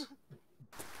corpse.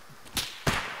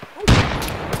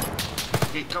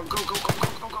 Okay, go.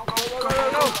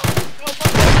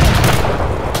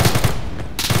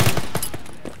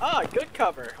 Ah, good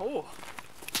cover. Oh,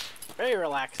 very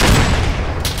relaxing.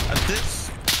 This.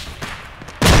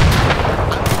 I'm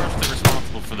partially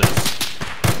responsible for this.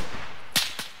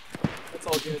 It's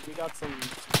all good. We got some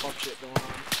fuck shit going on.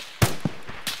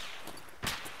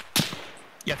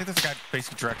 Yeah, I think there's a guy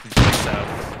basically directly to the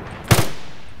south.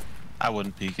 I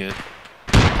wouldn't peek it.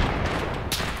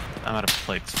 I'm out of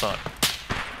plates, fuck.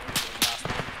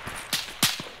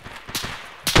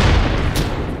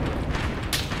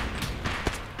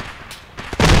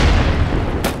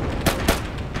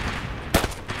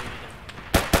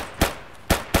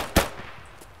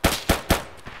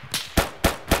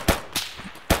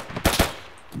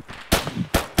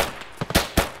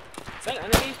 Is that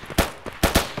enemy?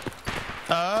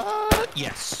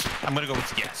 Yes. I'm gonna go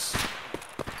with yes.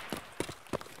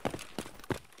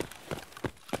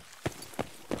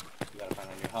 You gotta find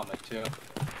on your helmet too.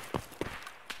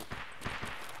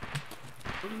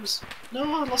 No,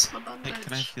 I lost my bandage. Hey,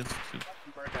 can I heal too?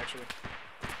 Burnt, actually.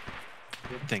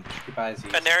 Thank you.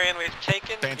 Venarian, we've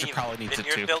taken Banzer the probably needs it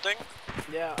vineyard too. building.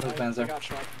 Yeah, Where's I Banzer? got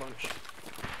shot a bunch.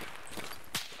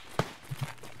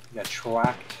 You got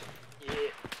tracked. Yeah.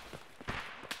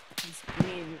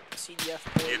 Me and CDF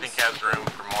Do you think he has room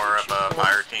for more of a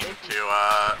fire team to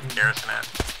garrison it?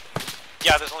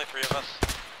 Yeah, there's only 3 of us.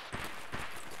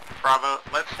 Bravo,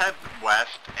 let's head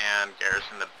west and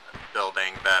garrison the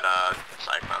building that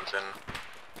Cyclone's in.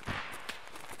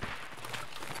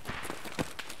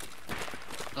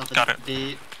 Got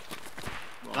it.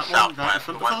 That Southwest,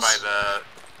 the one by the...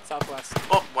 Southwest.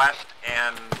 Well, west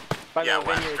and... By yeah, the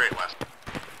west, vineyard. straight west.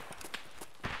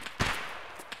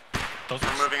 Those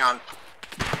We're moving on.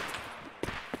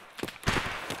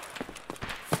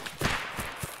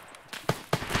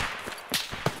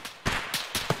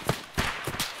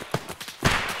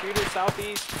 Shooter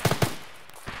southeast.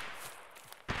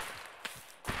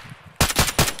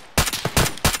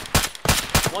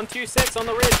 126 on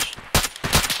the ridge.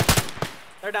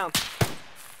 They're down.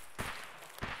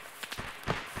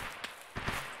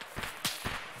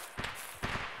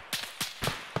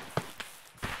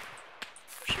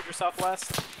 Shooter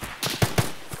southwest.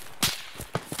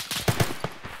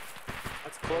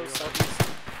 That's close, southeast.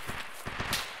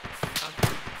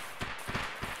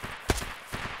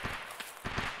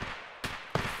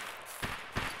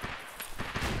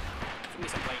 Give me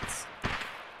some lights.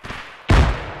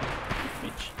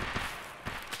 Bitch.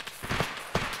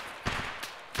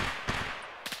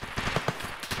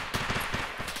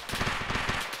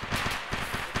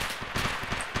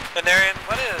 Venerian,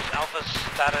 what is Alpha's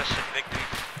status in Vigny?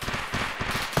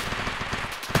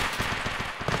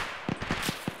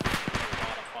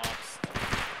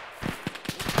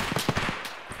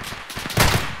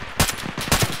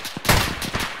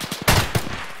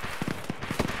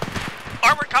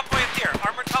 Armored convoy is here.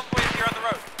 Armored convoy is here on the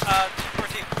road.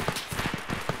 214.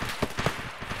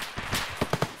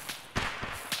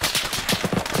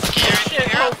 Shit,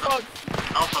 oh fuck.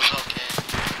 Alpha's okay.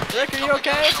 Rick, are you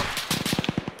okay?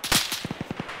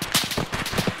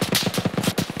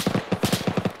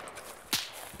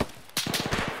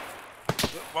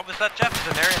 What was that, Jeff? Is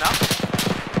Venerian up?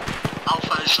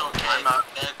 Alpha is okay. I'm out.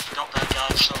 Got that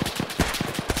guy, so...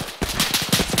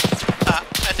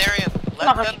 Venerian,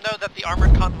 let them know that the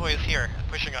armored convoy is here and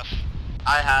pushing us.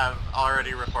 I have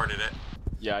already reported it.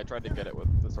 Yeah, I tried to get it with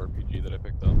this RPG that I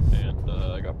picked up, and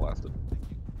I got blasted.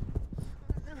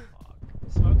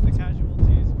 Smoke the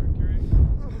casualties, Mercury.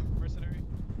 Mercenary.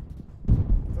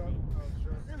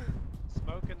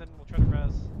 Smoke and then we'll try to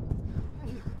res.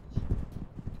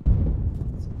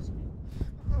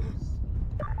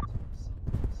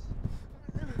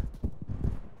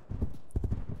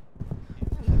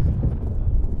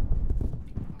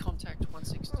 Contact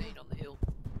 116 on the hill.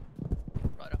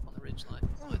 Right up on the ridge line,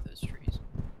 below those trees.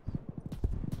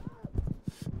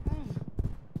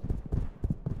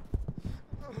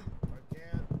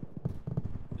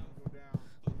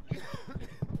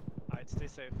 Alright, stay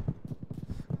safe.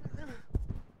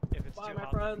 If it's Bye, too my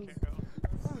hot, friends. we can't go.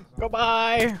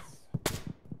 Goodbye.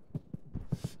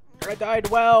 I died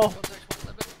well.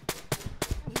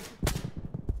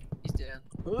 He's down.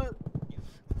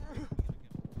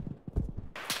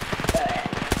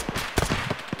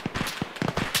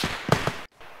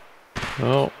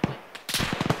 Oh.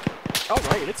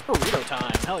 Alright, it's burrito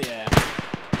time. Hell yeah.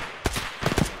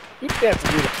 Eat that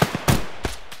burrito.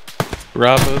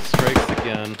 Bravo strikes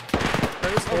again.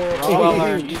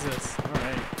 Jesus.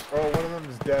 Alright. Oh, one of them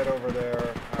is dead over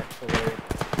there, actually.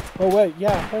 Oh wait,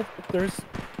 yeah, there's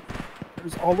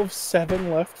all of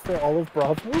 7 left for all of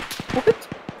Bravo? What?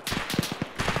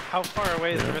 How far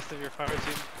away is the rest of your fire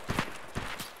team?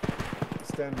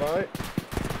 Stand by.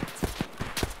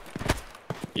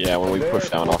 Yeah, when we push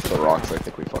down off the rocks, I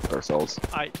think we fucked ourselves.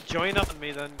 Alright, join up on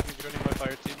me then, you're joining my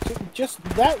fire team. Just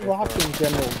that rock in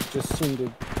general just seemed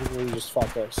to really just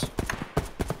fuck us.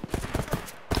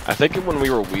 I think when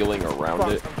we were wheeling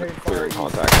around it, clearing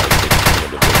contact, I was thinking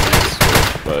of the business,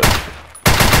 but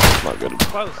it's not good.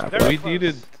 Close, We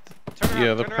needed...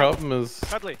 Yeah, the problem is...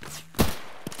 Cuddly.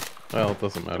 Well, it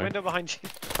doesn't The matter. window behind you.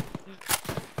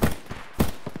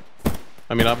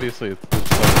 I mean, obviously, it's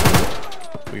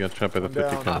we got trapped by the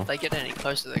 50 If cal. they get any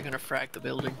closer, they're gonna frag the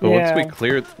building. But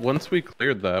once we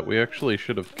cleared that, we actually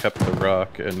should have kept the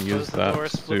rock and used that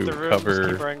to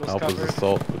cover Alpha's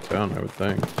assault of the town, I would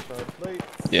think.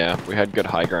 Yeah, we had good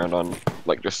high ground on,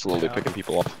 like, just slowly picking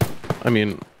people up. I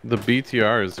mean, the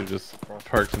BTRs are just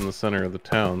parked in the center of the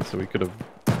town, so we could have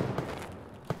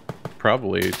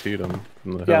probably AT'd them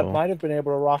from the Yeah, hill. might have been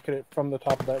able to rocket it from the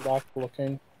top of that rock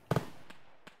looking.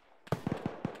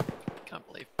 Can't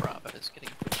believe Bravo is getting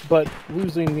pushed. But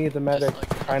losing me, the medic,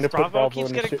 kind of put Bravo Bravo keeps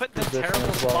in a getting shit put in position terrible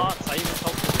as well. spots. I even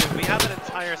told them, we have an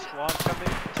entire squad coming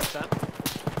to send.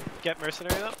 Get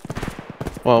mercenary up.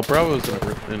 Well, Bravo's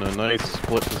in a nice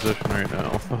split position right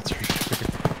now, that's for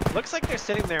sure. Looks like they're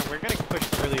sitting there. We're getting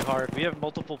pushed really hard. We have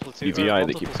multiple platoons. EVI,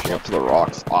 they keep pushing up to the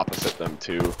rocks opposite them,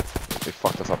 too. They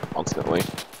fucked us up constantly.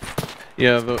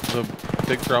 Yeah, the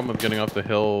big problem with getting off the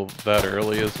hill that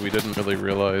early is we didn't really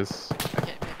realize.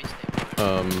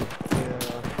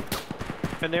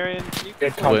 Venerian, can you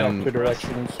Get contact to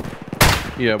directions.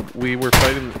 Yeah, we were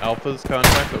fighting Alpha's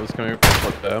contact that was coming up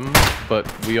with them, but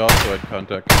we also had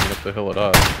contact coming up the hill at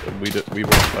us, and we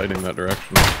weren't fighting that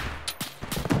direction.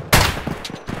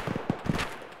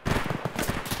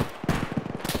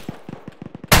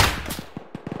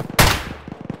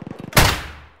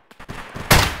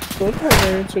 So the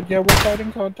primarian said, yeah, we're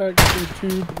fighting contact for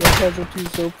 2, no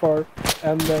casualties so far,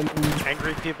 and then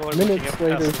angry people are minutes looking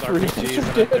later, at 3 RPGs and are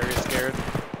I'm dead. very scared.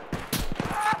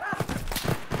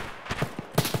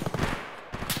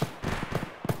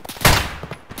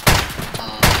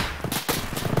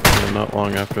 then not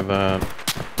long after that,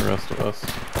 the rest of us.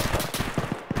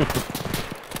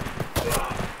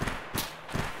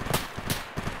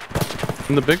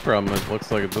 And the big problem, it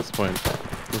looks like at this point,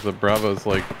 is that Bravo's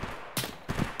like...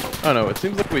 I don't know, it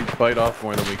seems like we bite off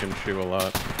more than we can chew a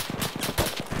lot.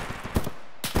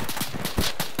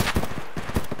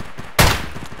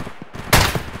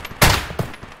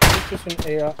 It's just an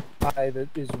AI that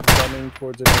is running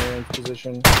towards an Arian's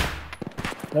position.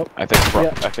 Nope. I think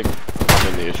I'm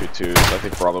in the issue too. I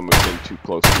think Bravo moved in too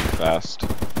close too fast,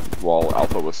 while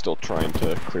Alpha was still trying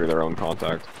to clear their own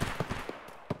contact.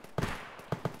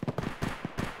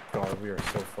 God, we are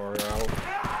so far out.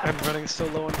 I'm running so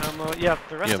low on ammo. Yeah,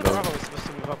 the rest of Bravo was supposed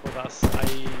to move up with us. I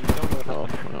don't know what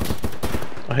happened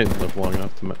here. I didn't live long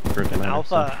enough for it to matter.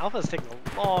 Alpha's taking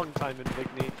a long time in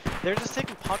Vigny. They're just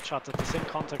taking pot shots at the same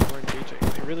contact we're engaging.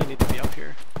 They really need to be up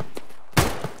here.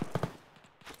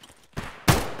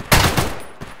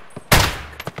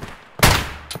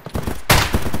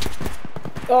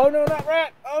 Oh no, not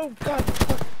rat! Oh god!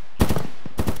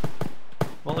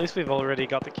 Well, at least we've already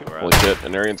got the QR out. Holy shit,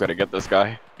 and Arian's gotta get this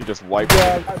guy. He just wiped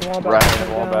Rat and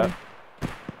Wombat.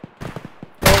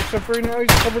 Oh, except for now he's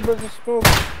covered by the smoke.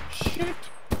 Shit!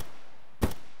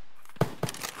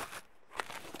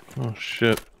 Oh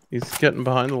shit. He's getting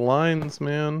behind the lines,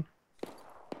 man.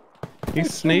 He's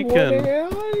It's sneaking.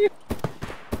 AI.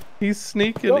 He's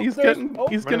sneaking. Oh, he's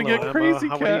gonna get ammo. crazy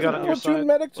How cat. many you got on your side?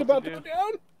 Medics about to go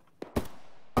down.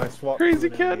 I swapped Crazy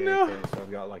to an cat now. AK, so I've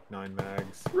got like 9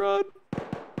 mags. Run.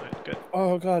 Good.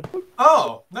 Oh god.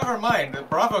 Oh, never mind.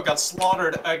 Bravo got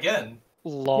slaughtered again.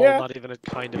 Lol, Yeah. not even a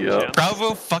kind of chance.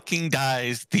 Bravo fucking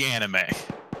dies the anime.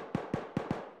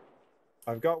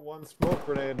 I've got 1 smoke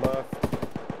grenade left.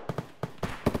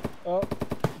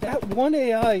 That one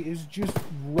AI is just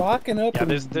rocking up. Yeah,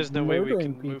 and there's no way we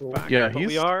murdering can people. move back. Yeah, but he's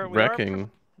we are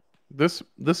wrecking. This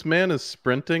man is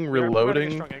sprinting, we are running a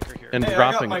reloading, strong anchor here. and Hey, I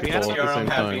dropping got my people at the PTR, same I'm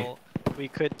happy. time. We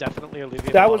could definitely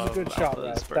alleviate That a was lot a good of shot,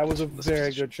 Alpha's Rat. That was a burden this very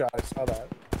position. good shot. I saw that.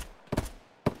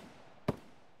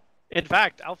 In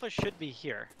fact, Alpha should be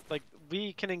here. Like,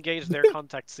 we can engage their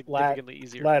contacts significantly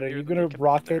easier. Lad, are here you than gonna we can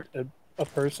rocket a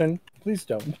person? Please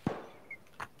don't.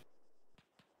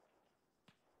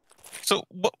 So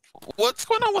what's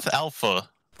going on with Alpha?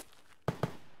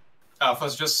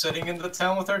 Alpha's just sitting in the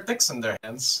town with their dicks in their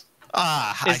hands.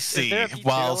 Ah, I see.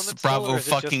 Whilst Bravo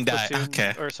fucking died.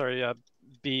 Okay. Or sorry,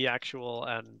 B actual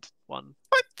and 1.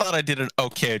 I thought I did an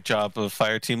okay job of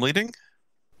fire team leading.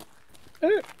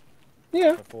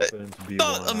 Yeah.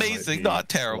 Not amazing, not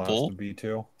terrible.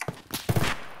 B2.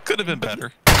 Could have been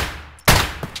better.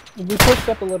 We pushed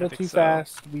up a little too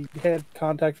fast. We had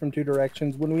contact from 2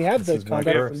 directions. When we had the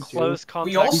contact from 2, close contact.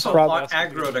 We also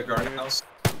aggroed a guardhouse.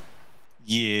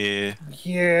 Yeah.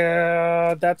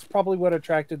 Yeah, that's probably what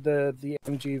attracted the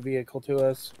MG vehicle to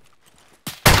us.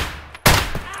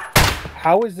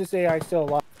 How is this AI still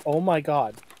alive? Oh my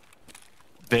god.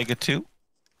 Vega 2?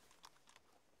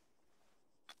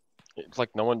 It's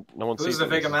like no one Who's sees the him.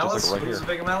 Vega It's just, Malice? like, right Who's here.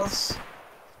 the Vega Malice?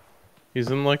 He's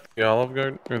in like the Olive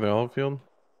Garden or the Olive Field.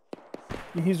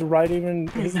 He's right even.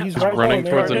 He's right running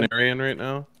down towards there. an Arian right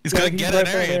now. He's Yeah, gonna he's get right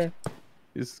an down Arian. there.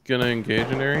 He's gonna engage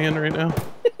an Arian right now.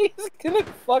 He's gonna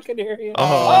fucking Arian.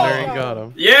 Oh, an Arian got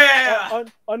him. Yeah!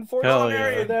 Unfortunately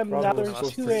Hell yeah. for them, now Bravo's there's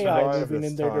supposed 2 to AI survive moving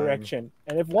this in their time. direction.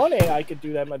 And if 1 AI could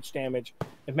do that much damage,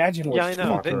 imagine what Yeah, I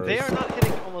know. two They occurs. are not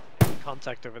hitting almost any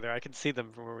contact over there. I can see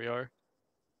them from where we are.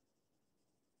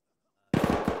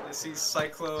 I see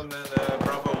Cyclone and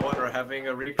Bravo 1 are having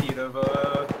a repeat of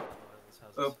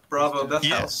Bravo Death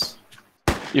House.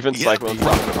 Even Cyclone's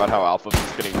talking about how Alpha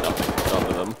is getting nothing done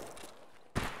to them.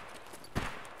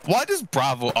 Why does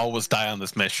Bravo always die on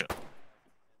this mission?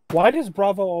 Why does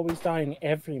Bravo always die in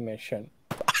every mission?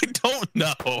 I don't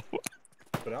know.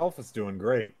 But Alpha's doing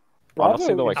great.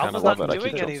 Honestly, though, I Bravo kind of Alpha's love not it. I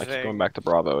keep doing going back to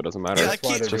Bravo. It doesn't matter. Yeah,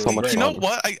 It's just so much you know fun.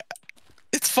 what?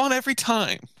 It's fun every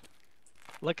time.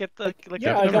 Look at the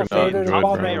Yeah, I got further to enjoyed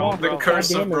Bravo. The curse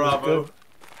of Goddamn, it was Bravo. good.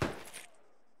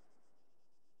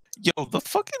 Yo, the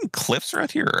fucking cliffs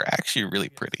around here are actually really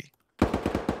pretty.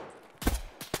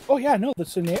 Oh yeah, no, the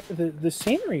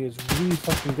scenery is really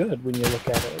fucking good when you look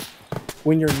at it.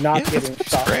 When you're not Yeah, getting that's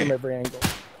shot great. from every angle.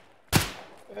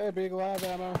 Hey, Beagle, I have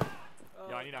ammo.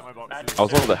 Yeah, I need ammo box. I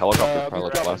was one of the helicopter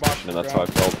pilots last mission, and that's how I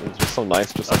felt. It was just so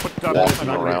nice, just like walking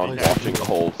around, watching the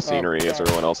whole scenery as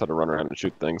everyone else had to run around and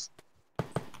shoot things.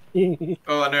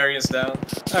 Oh, and Arian's down.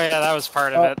 Oh yeah, that was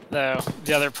part of it, though.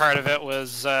 The other part of it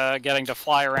was getting to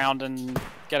fly around and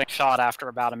getting shot after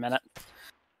about a minute.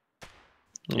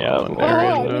 Yeah, Oh, that was an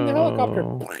Arian, in the helicopter.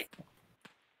 no.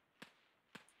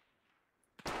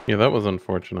 Yeah, that was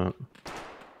unfortunate.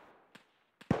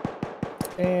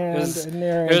 And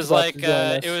it was like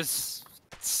it was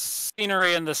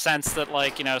scenery in the sense that,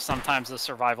 like, you know, sometimes a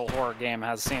survival horror game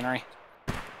has scenery.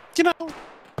 You know.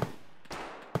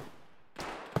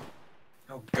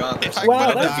 Oh god, If there's I Wow,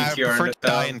 could that's- die, I BTR prefer in to the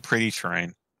die town. in pretty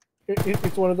terrain.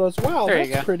 It's one of those. Wow, There you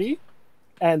that's go. pretty.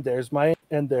 And there's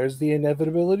the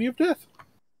inevitability of death.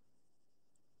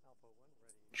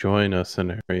 Join us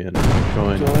in Arian.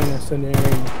 Join us in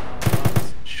Arian.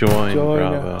 Join Join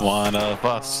Bravo. us. One of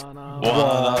us. One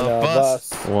of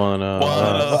us. One of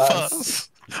us.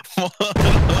 One of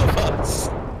us.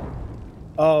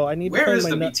 Oh, I need to Where find is my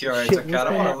the nut. BTR I Shit, took out?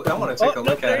 I where's my- want to take a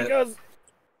look there at it it. goes.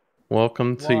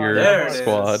 Welcome to your There it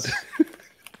squad. is.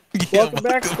 Welcome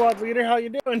back, squad leader. How you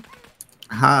doing?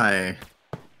 Hi.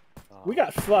 We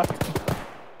got fucked.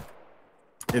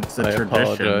 It's a I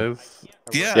tradition. apologize.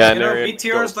 Yeah. Yeah, You know, Narian,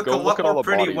 BTRs look a look lot at all more the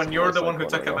pretty bodies when from you're the the one who recycling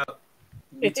took him window. out.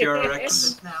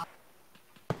 BTRX.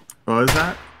 What was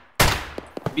that?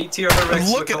 BTRX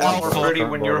Look look a at lot more Alpha. pretty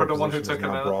when you're Bravo the one who position took is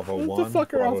him now out. Bravo What 1, the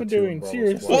fuck are Bravo Alpha 2, doing? and Bravo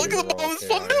Seriously? Squad Look at are all this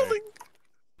fun KIA.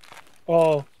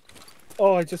 building.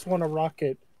 Oh, I just want a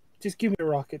rocket. Just give me a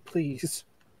rocket, please.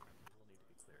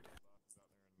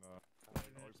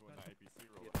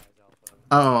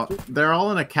 Oh, they're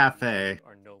all in a cafe.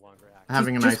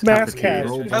 Having a nice Just cup mass of tea. cash.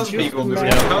 How's Beagle doing?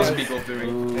 How's Beagle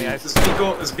doing?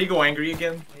 Is Beagle angry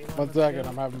again? 1 second,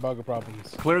 I'm having bugger problems.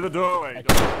 Clear the doorway.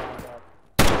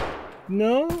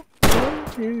 No,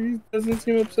 he doesn't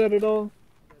seem upset at all.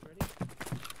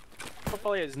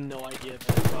 Probably has no idea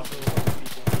that Bravo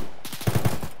people.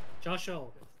 Joshua.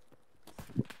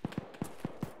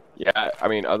 Yeah, I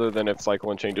mean, other than if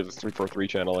Cyclone changes its 343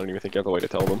 channel, I don't even think you have a way to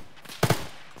tell them.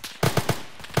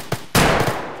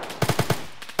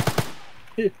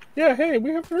 Yeah, hey, we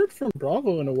haven't heard from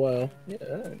Bravo in a while. Yeah.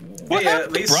 Hey,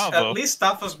 at least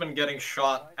Staffa's been getting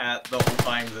shot at the whole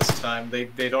time this time. They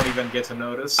don't even get to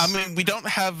notice. I mean, we don't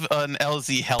have an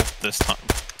LZ health this time.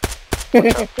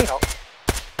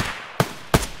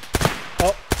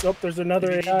 Oh, there's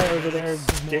another AI over there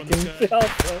dicking the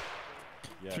alpha.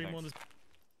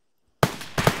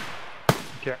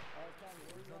 Okay.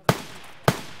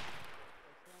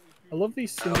 I love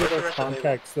these singular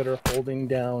contacts that are holding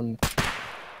down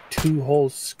 2 whole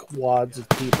squads of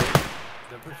people.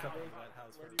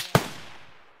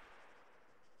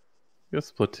 Your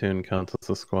platoon counts as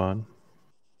a squad.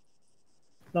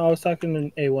 No, I was talking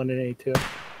in A1 and A2.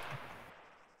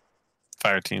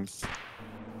 Fire teams.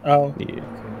 Oh. Yeah.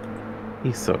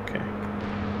 He's okay.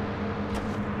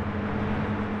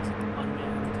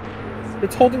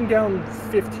 It's holding down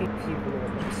 15 people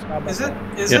almost. How about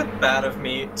that? Is it bad of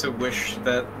me to wish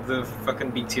that the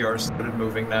fucking BTR started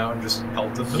moving now and just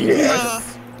pelted them?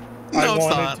 Yes. No, I it's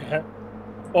wanted not. to have...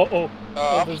 Oh,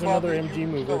 there's another MG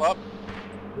mover.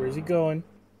 Where's he going?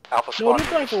 Alpha No, squad. don't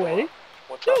drive away.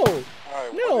 What's No, up?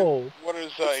 Alright, no. What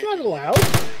is It's not allowed.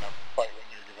 Fight when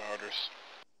you're giving orders.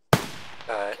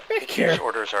 here. AT's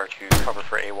orders are to cover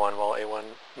for A1 while A1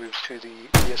 moves to the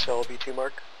ESL B2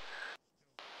 mark.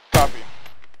 Copy.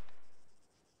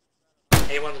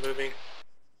 A1's moving.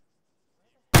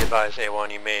 Be advised,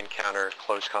 A1, you may encounter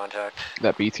close contact.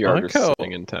 That BTR like just how-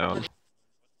 sitting in town.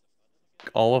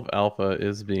 All of Alpha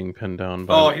is being pinned down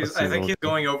by Oh, a I think single- he's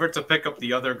going over to pick up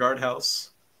the other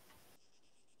guardhouse.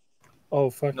 Oh,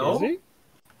 fuck, No? is he?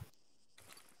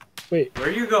 Wait. Where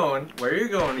are you going? Where are you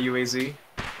going, UAZ?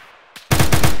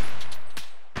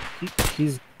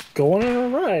 He's going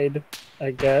on a ride,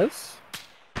 I guess.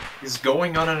 He's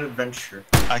going on an adventure.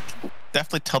 I can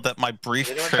definitely tell that my brief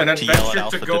trip An to yell at adventure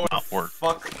Alpha to did go not and work.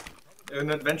 fuck. An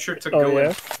adventure to Oh, go yeah?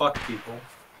 and fuck people.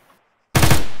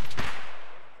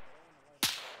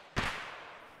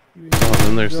 Oh,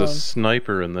 then there's a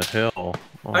sniper in the hill. Oh.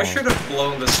 I should have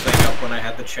blown this thing up when I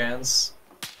had the chance.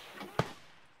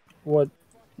 What?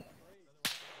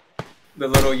 The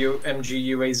little MG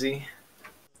UAZ.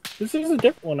 This is a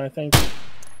different one, I think.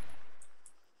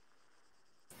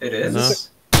 It is? No.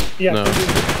 Yeah. No.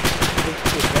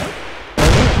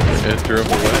 It drove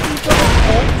away.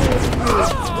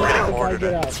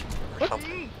 Get out.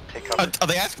 Are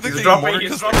they asking He's if they dropping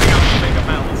mortar? off the Mega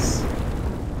Malice.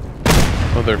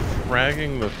 Oh, they're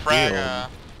fragging the field.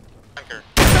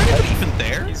 Even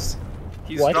there?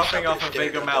 He's What? dropping off a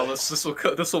Vega Malice. This will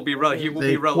be he will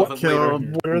They be relevant killed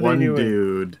later. What are they one doing?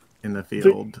 dude in the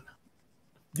field.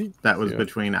 That was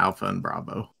between Alpha and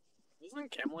Bravo.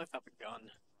 Doesn't Camelot have a gun?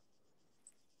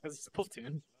 Because it's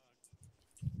platoon.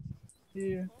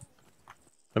 Yeah.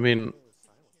 I mean,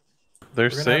 They're We're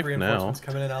gonna safe have reinforcements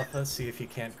coming in Alpha. See if you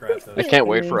can't grab those. I can't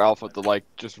wait for Alpha to like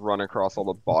just run across all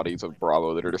the bodies of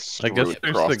Bravo that are just I strewn guess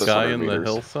there's across the this guy 100 in the meters.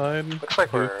 hillside Looks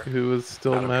like we're who is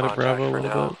still out of mad at contact Bravo a for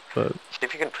little now. bit, but See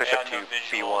if you can push up to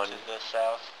B1. To the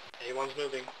south. A1's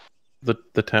moving.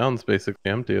 the town's basically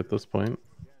empty at this point.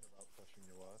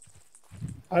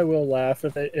 I will laugh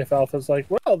if Alpha's like,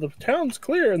 well, the town's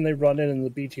clear, and they run in and the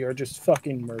BTR just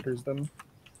fucking murders them.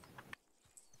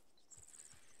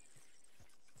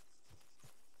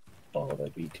 Oh,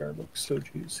 that BTR looks so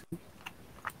juicy.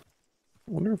 I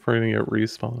wonder if we're gonna get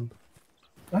respawned.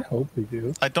 I hope we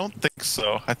do. I don't think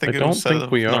so. I think I it don't was set think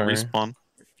up we no are. respawn.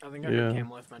 I think I heard Cam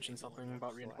Life mention something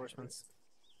about reinforcements.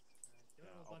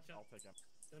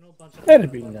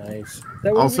 That'd be nice.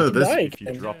 That way Also, we can this die If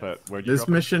you drop it, where'd you this drop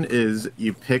it? mission is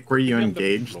you pick where you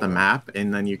engage the map,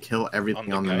 and then you kill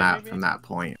everything on the map from that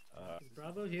point.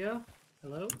 Bravo here.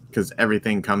 Hello. Because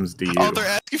everything comes to you. Oh, they're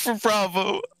asking for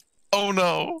Bravo. Oh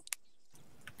no.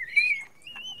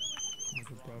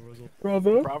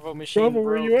 Bravo? Bravo machine Bravo,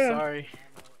 where broke, you at? sorry.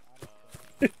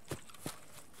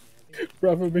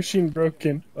 Bravo machine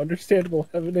broken. Understandable.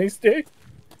 Have a nice day.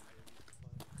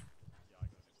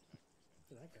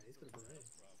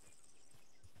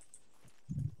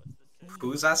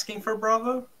 Who's asking for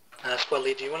Bravo? Squad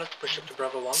lead, do you want us to push up to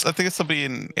Bravo 1? I think it's somebody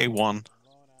in A1.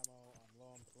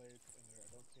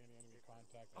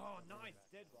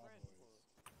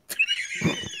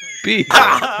 Beagle.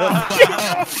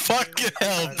 Wow, fucking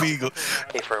hell, Beagle.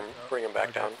 Hey, firm, bring him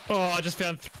back down. Oh, I just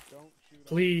found.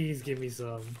 Please give me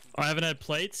some. I haven't had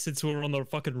plates since we were on the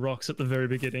fucking rocks at the very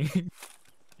beginning.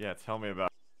 Yeah, tell me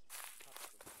about.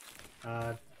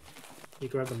 You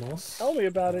grab the moss? Tell me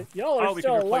about it. Y'all are Oh, we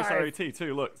still can replace alive. our AT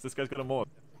too. Look, this guy's got a mod.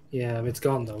 Yeah, it's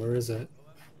gone though. Where is it?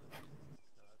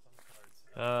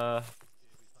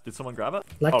 Did someone grab it?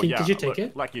 Lucky, oh, yeah, did you take look,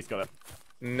 it? Lucky's got it.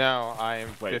 No, I'm.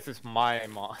 Wait. This is my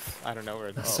moss. I don't know where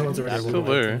it's. Someone's already Still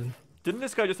there. Didn't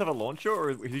this guy just have a launcher, or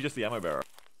is he just the ammo bearer?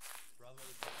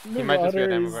 He might just be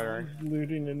an ammo Marauder's bearer.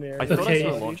 looting in there. I thought I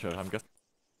saw a launcher. I'm guessing.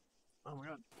 Oh my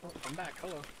god. Oh, I'm back.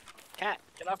 Hello. Cat,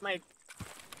 get off my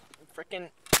frickin'.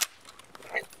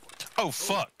 Oh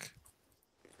fuck.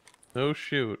 No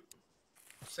shoot.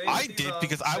 I did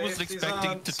because I wasn't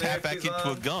expecting to tap back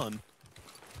into a gun.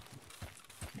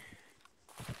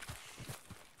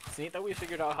 It's neat that we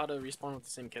figured out how to respawn with the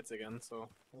same kits again, so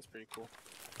that's pretty cool.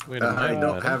 Wait, I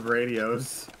don't have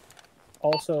radios.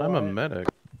 Also, I'm a medic.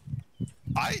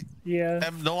 I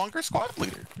am no longer squad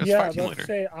leader. Just yeah, fighting let's leader.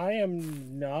 say I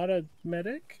am not a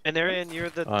medic. And Arian, you're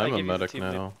the. I I'm a gave you the medic team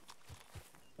lead. now.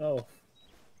 Oh.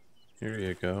 Here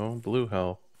you go. Blue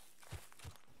health.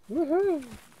 Woohoo!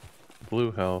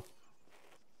 Blue health.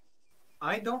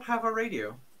 I don't have a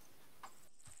radio.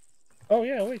 Oh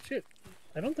yeah, wait, shit.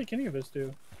 I don't think any of us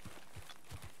do.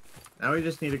 Now we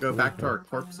just need to go back to our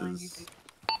corpses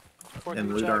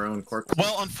and loot our own corpses.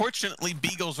 Well, unfortunately,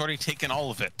 Beagle's already taken all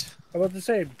of it. I was about to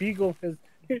say, Beagle has.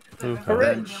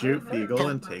 Then shoot Beagle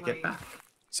and take it back.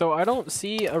 So I don't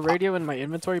see a radio in my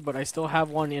inventory, but I still have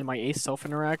one in my Ace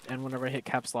self-interact, and whenever I hit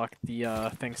caps lock, the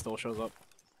thing still shows up.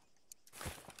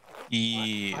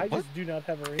 Yeah. I just do not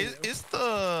have a radio. Is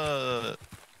the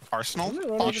Arsenal Isn't it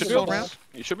launcher running still the around?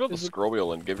 You should be able to scroll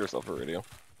wheel and give yourself a radio.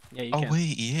 Yeah, you Oh can.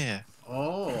 wait, yeah.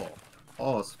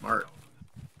 Oh, smart.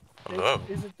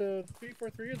 Is it the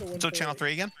 343 or the 1? So channel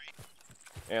 3 again?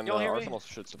 And the Arsenal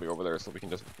should still be over there, so we can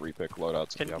just repick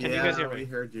loadouts. Can if you we have guys them. hear me? We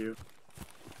heard you.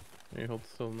 You hold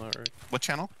still not right. What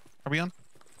channel are we on?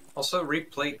 Also,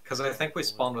 replate, because I think we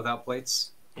spawned without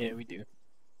plates. Yeah, we do.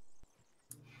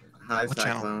 Hi, What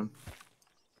channel? Cyclone.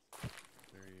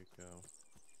 There you go.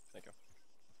 Thank you.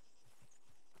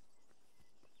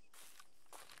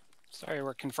 Sorry,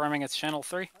 we're confirming it's channel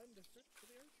 3.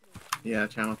 Yeah,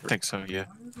 channel 3. I think so, yeah.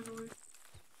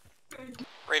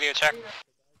 Radio check.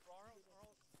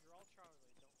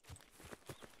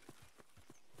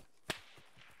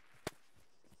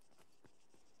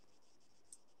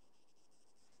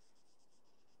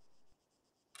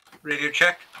 Radio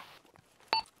check.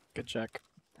 Good check.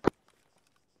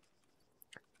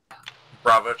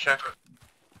 Bravo check.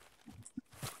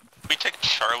 We take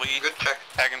Charlie. Good check.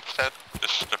 Tag instead,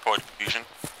 just to avoid confusion.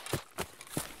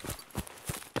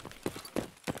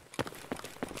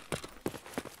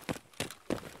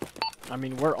 I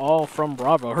mean, we're all from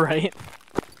Bravo, right?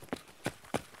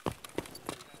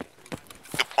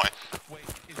 Good point. Wait,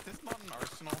 is this not an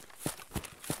Arsenal?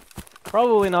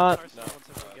 Probably not. No,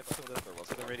 Get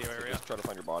to the radio area. Just try to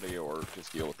find your body or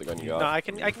just deal with the gun you got. No, I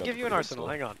can give you an arsenal.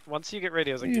 Hang on. Once you get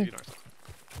radios, I can give you an arsenal.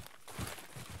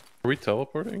 Are we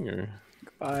teleporting or?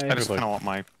 I just kind of want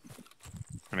my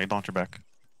grenade launcher back.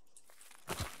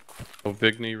 Oh,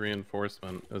 Vigny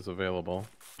reinforcement is available.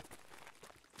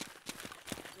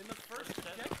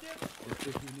 If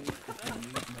you need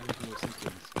medical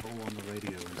assistance, call on the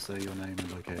radio and say your name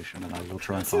and location, and I will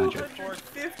try and find you.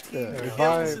 215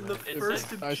 kills in the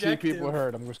first I see people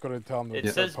hurt, I'm just going to tell them.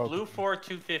 It says blue 4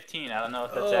 215. I don't know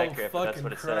if that's Oh, accurate, but that's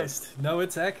what it Christ. says. No,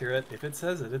 it's accurate. If it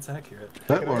says it, it's accurate.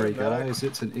 Don't worry, guys.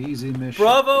 It's an easy mission.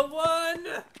 Bravo 1!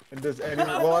 And does anyone...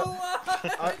 Well,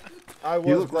 I was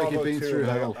You look like Bravo you've been 2, through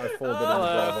and hell. I folded into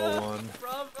Bravo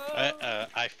 1.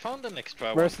 I found an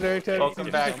extra Mercenary one. Ted, Welcome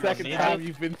this back, is the second Mosina. time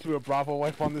you've been through a Bravo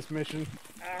wipe on this mission.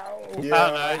 Yeah,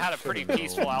 I had a pretty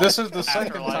peaceful outlook. This is the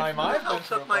second time I've been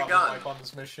through a my Bravo gun. wipe on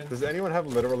this mission. Does anyone have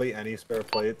literally any spare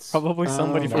plates? Probably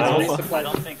somebody from Alpha. I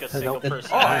don't think a single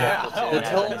person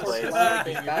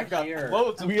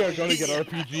We are going to get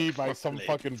RPG by some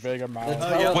fucking big amount.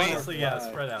 Yeah, honestly, yeah,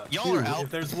 spread out. Y'all are out. If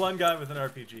there's one guy with an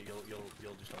RPG, you'll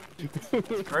just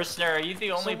Mercenary, are you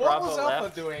the only So what Bravo was Alpha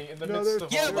left? doing in the midst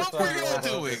of Yeah, all what this were stuff?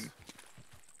 y'all doing?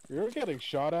 We were getting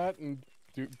shot at and...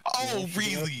 Oh,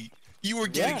 really? You were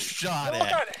getting shot We at.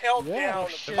 got held down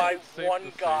by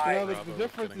one guy. You know, the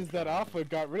difference is that Alpha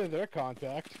got rid of their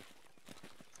contact.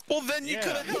 Well, then you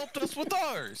could have helped us with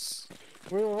ours.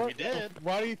 We did.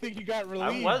 Why do you think you got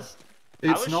relieved? I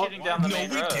was shooting down the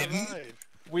main road.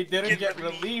 We didn't get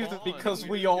relieved because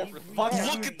we all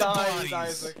fucking died,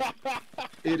 Isaac.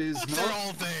 It is They're not.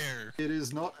 all there. It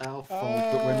is not our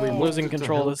fault, but when we losing wanted to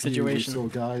control of the help you, we situation. saw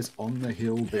guys on the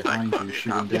hill behind you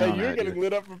shooting Yeah, down you're at getting you.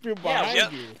 lit up from people Yeah,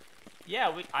 behind you.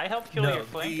 Yeah, I helped kill your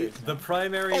flankers. the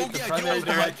primary, Oh, the yeah, primary you're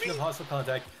right. direction of hostile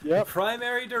contact. Yep. The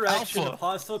primary direction Alpha. of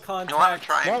hostile You want to contact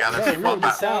try and gather yeah, people we're at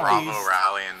that southeast, Bravo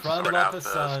rally and front sort of out the the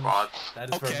sun. squads?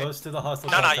 That is where Okay. most of the hostile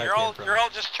No, contact you're all came from. you're all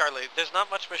just Charlie. There's not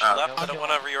much mission left. I don't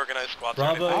want to reorganize squads. or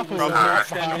Bravo anything. was Alpha not was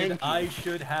extended. behind I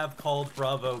should have called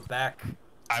Bravo back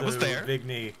I was to there.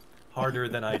 Vigny harder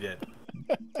than I did.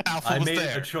 Alpha I was made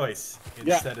there. a choice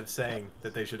Yeah. instead of saying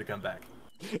that they should have come back.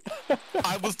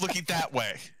 I was looking that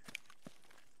way.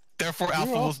 Therefore,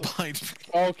 Alpha was behind me.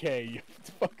 Okay, you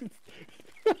fucking...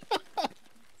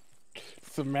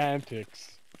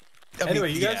 Semantics. I mean,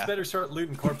 Anyway, you guys yeah. better start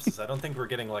looting corpses. I don't think we're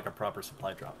getting like a proper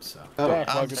supply drop. So. Yeah,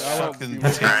 I'm fuck it, I won't fucking be taking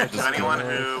waiting Alright, for so this anyone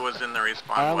one. who was in the I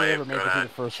respawn only wave, ever go make it to to the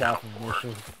first channel half of the 4.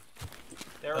 mission.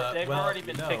 They've Well, already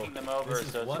been no. picking them over, This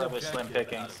is so it's one probably slim objective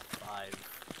pickings. out of 5.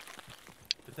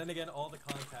 But then again, all the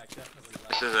contact definitely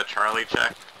left. This is a Charlie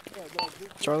check.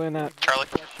 Charlie and that. Charlie.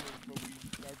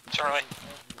 Charlie.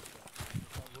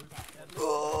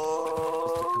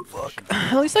 Oh, fuck.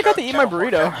 At least I got to eat my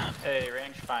burrito. Hey,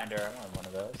 rangefinder, I want one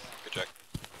of those. Good check.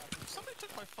 Somebody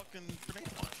took my fucking grenade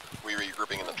launcher. We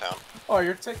regrouping in the town. Oh,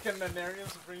 you're taking an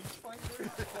area's rangefinder?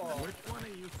 Oh. Which one of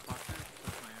you fuckers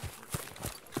took my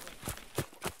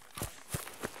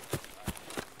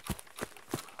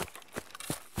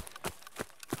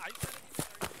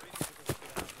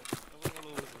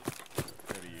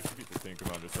You should get to think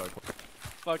about this.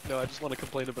 Fuck no, I just want to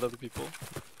complain about other people.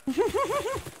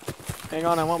 Hang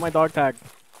on, I want my dog tag.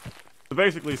 So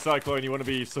basically, Cyclone, you want to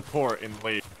be support in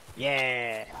lane.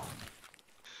 Yeah.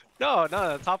 No,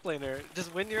 top laner.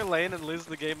 Just win your lane and lose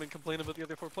the game and complain about the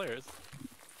other 4 players.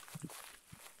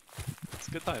 It's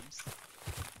good times.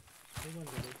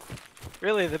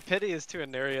 Really, the pity is to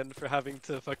Anarian for having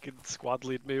to fucking squad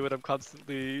lead me when I'm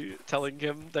constantly telling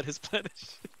him that his plan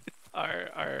is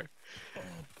are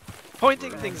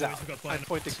pointing things out. I'm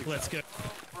pointing things Let's out. go.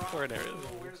 For Anarian.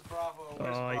 Where's Bravo?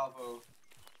 Where's Bravo?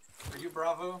 Are you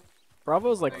Bravo?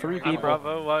 Bravo's like 3 Hi, people.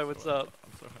 Bravo, why, what's up?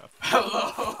 I'm so happy.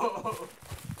 Hello!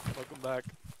 Welcome back.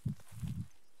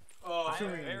 Oh, I'm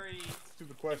very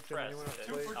stupid question. Anyone have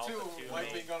 2 for 2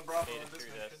 wiping on Bravo in this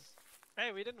mission.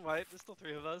 Hey, we didn't wipe. There's still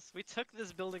 3 of us. We took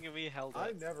this building and we held it.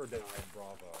 I never denied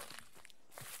Bravo.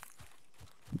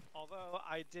 Although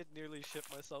I did nearly shit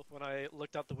myself when I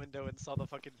looked out the window and saw the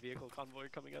fucking vehicle convoy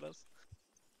coming at us.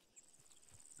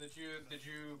 Did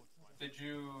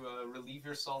you relieve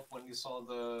yourself when you saw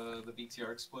the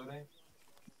BTR exploding?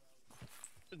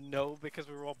 No, because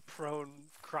we were all prone,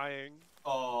 crying.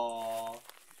 Aww.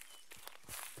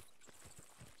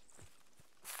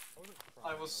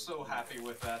 I was so happy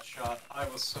with that shot. I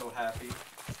was so happy.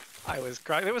 I was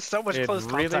crying. There was so much It close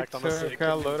really contact, honestly. took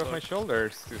a load off my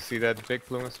shoulders to see that big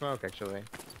plume of smoke, actually.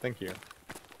 Thank you.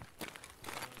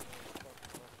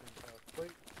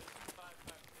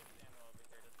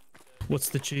 What's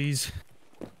the cheese?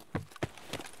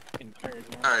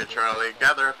 Alright, Charlie,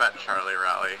 gather up at Charlie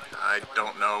Rally. I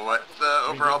don't know what the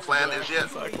overall plan is yet.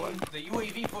 The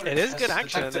UAV footage It is good has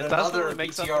action. detected It does another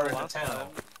make sense BTR for in the the last town. time.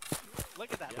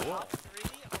 Look at that. Cool.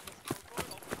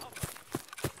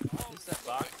 Who's that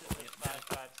box?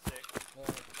 556.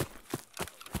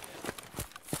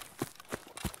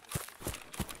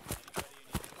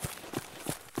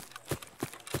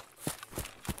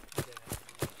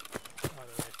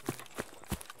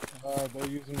 they're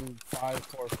using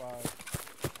 545.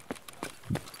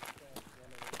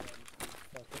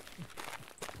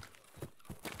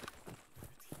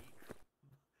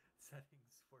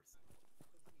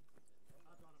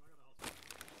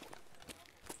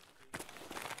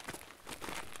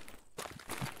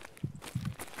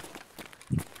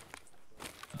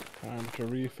 Time to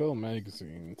refill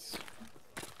magazines.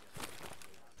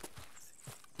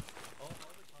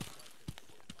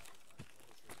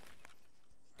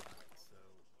 So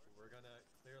we're gonna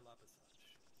clear La Passagne.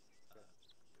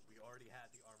 We already had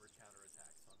the armored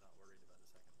counterattack, so I'm not worried about a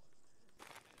second one.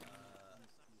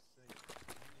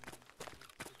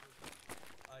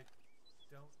 I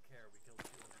don't care. We killed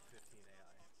 215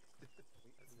 AI. That's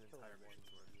an entire mission's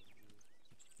worth.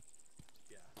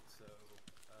 Yeah. So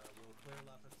we'll clear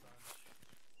La Passagne.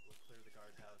 We'll clear the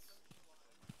guardhouse.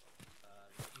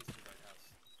 The eastern guardhouse.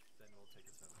 Then we'll take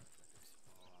the southern objectives.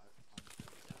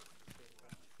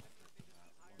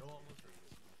 Go almost there.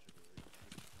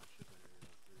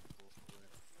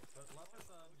 But La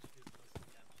Passagne is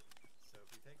mostly empty. So if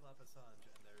we take La Passagne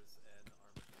and there's an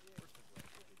armored reinforcement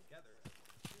wedge, we'll be together as a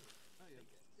take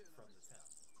it from the town.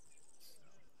 So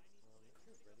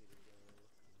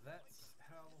that's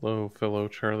how. Hello,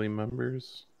 fellow Charlie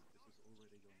members.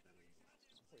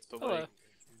 So like,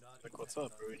 what's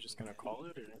up? Are we just gonna call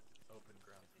it, or? Open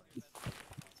ground fights.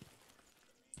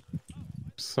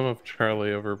 Some of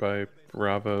Charlie over by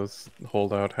Bravo's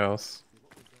holdout house.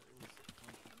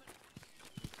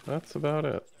 That's about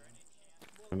it.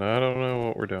 And I don't know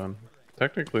what we're doing.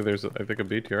 Technically, there's, I think, a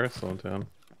BTR still in town.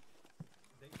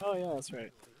 Oh yeah, that's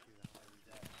right.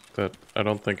 That I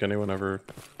don't think anyone ever,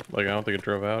 like, I don't think it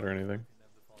drove out or anything.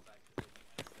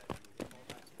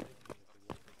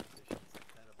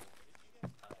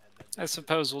 I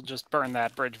suppose we'll just burn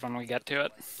that bridge when we get to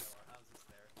it.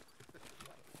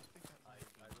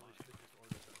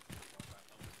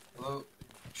 Hello,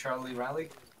 Charlie Rally?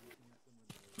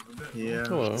 Yeah.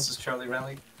 Hello. This is Charlie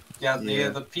Rally. Yeah,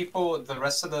 the people, the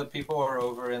rest of the people are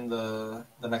over in the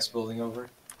next building over.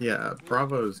 Yeah,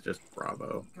 Bravo's just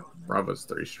Bravo. Bravo's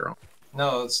 3 strong.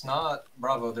 No, it's not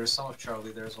Bravo. There's some of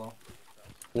Charlie there as well.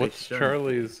 What's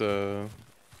Charlie's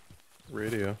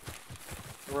radio?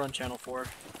 We're on channel 4.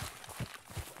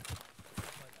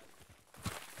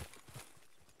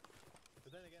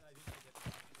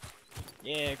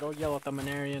 Yeah, go yell at the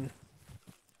Manarian.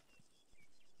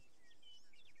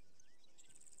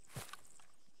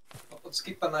 Let's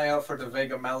keep an eye out for the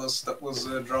Vega Malice that was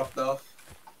dropped off.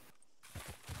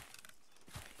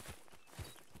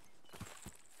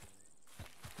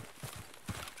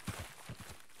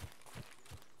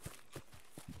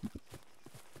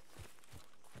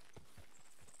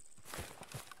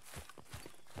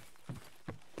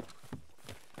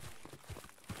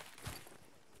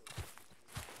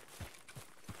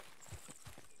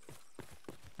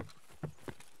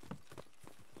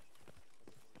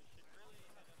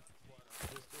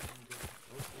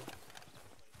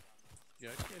 Yeah,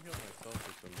 I can't heal myself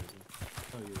for some reason.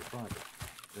 Oh, you're a private.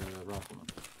 Rifleman.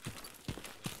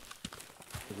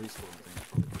 The respawn thing is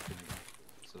probably kicking again.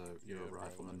 So you're a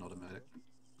rifleman, not a medic.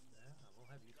 Yeah, we'll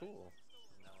have you cool.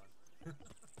 From now on.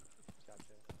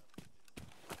 Gotcha.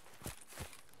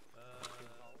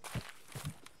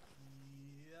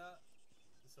 Yeah.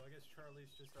 So I guess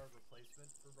Charlie's just our replacement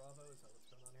for Bravo. Is that what's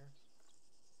going on here?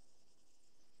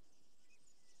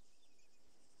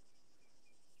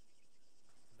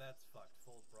 That's fucked.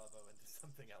 Fold Bravo into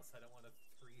something else. I don't want a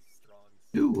 3-strong.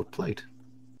 Ooh, a plate.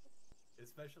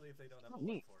 Especially if they don't have a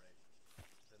 148.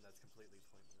 Then that's completely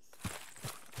pointless.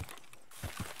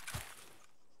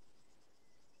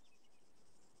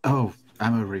 Oh,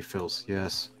 ammo refills,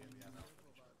 yes.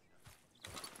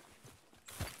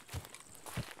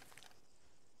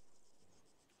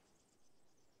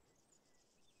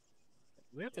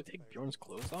 Do we have to take Bjorn's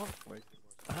clothes off? Like,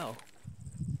 how?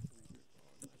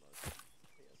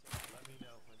 Let me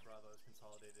know when Bravo is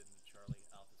consolidated into Charlie.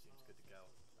 Alpha seems good to go.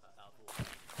 Alpha will just call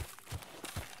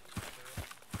it.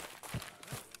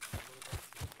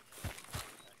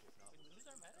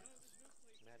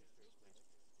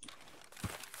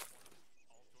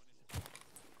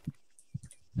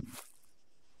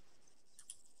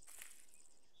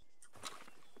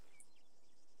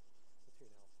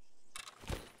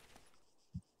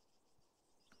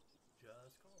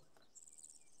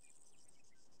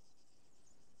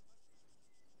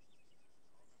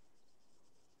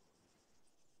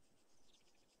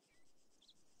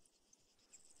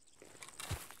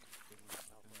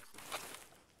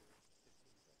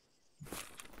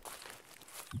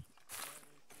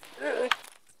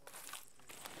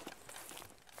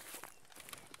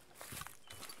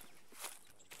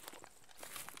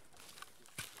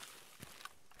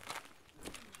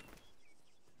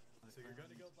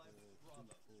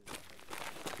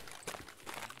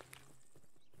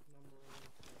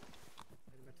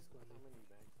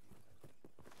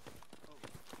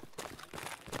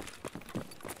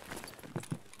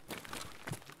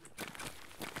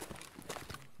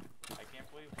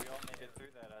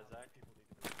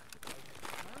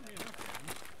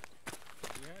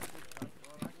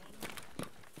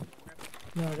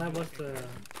 No, that was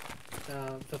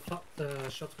the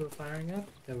shots we were firing at.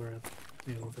 They were at the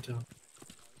middle of the town.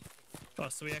 Oh,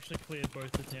 so we actually cleared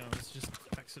both the towns, just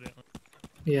accidentally.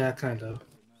 Yeah, kind of.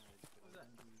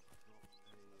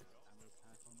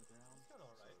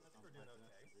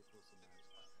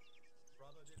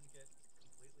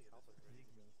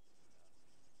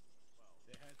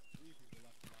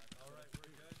 Alright,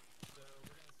 we're good. So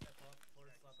we're gonna step up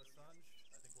towards La Passagne.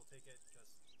 I think we'll take it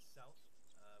just south.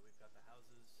 We've got the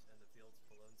houses and the fields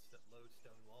below low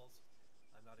stone walls.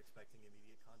 I'm not expecting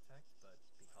immediate contact, but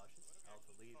be cautious.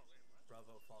 Alpha lead,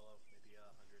 Bravo follow, maybe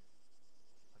 100,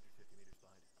 150 meters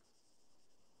behind.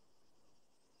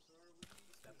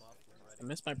 Step up when ready. I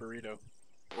missed my burrito.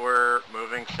 We're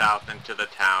moving south into the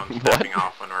town, stepping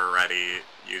off when we're ready.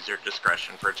 Use your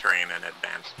discretion for terrain and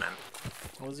advancement.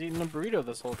 I was eating a burrito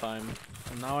this whole time.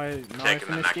 And now I Taking the finished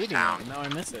next eating town. it, and now I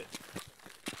miss it.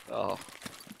 Oh.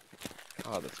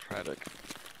 God, that's tragic.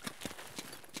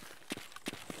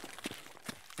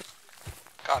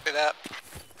 Copy that.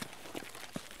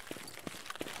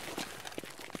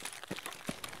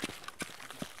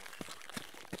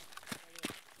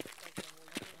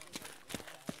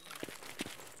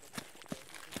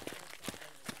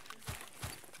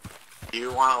 Do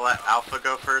you want to let Alpha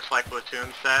go first like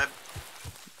Platoon said?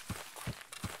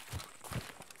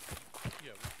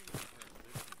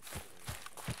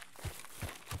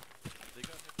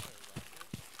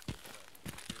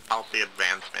 Healthy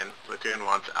advancement. Platoon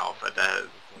wants Alpha to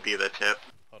be the tip.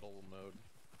 Huddle mode.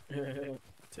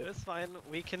 It's fine.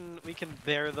 We can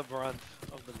bear the brunt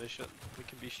of the mission. We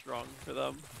can be strong for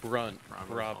them. Brunt,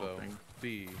 Bravo,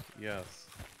 B, yes.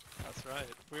 That's right.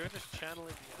 We were just channeling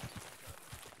the essence.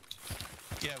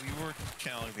 Yeah, we were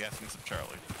channeling the essence of Charlie.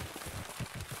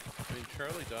 I mean,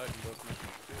 Charlie died in both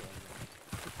missions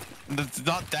too. It's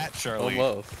not that Charlie.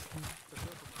 Almost.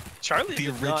 Charlie The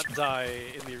did not die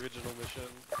in the original mission.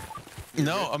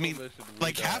 No, I mean,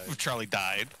 like half of Charlie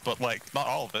died, but like not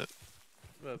all of it.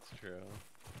 That's true.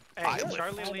 Hey,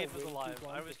 Charlie Lead was alive.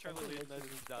 I was Charlie Lead and then he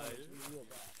died.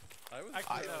 I was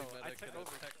Actually, no, medic I took in a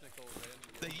over. technical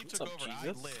That you took over, I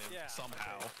lived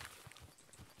somehow.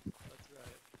 That's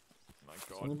right. My Does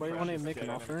God. anybody want to make an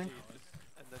offering?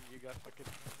 And then you got fucking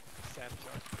sand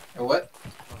shark. A what?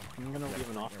 Oh, I'm gonna give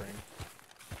an offering.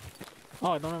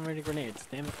 Oh, I don't have any grenades.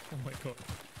 Damn it. Oh my god.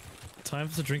 Time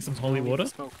to drink some holy water?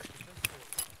 Smoke.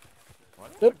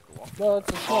 Yep. No,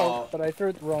 it's a smoke, but I threw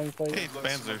it the wrong place. Hey,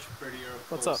 Banzer.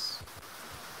 What's up?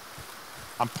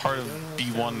 I'm part of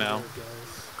B1 now.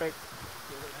 Great.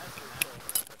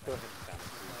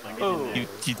 Oh.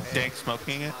 You dank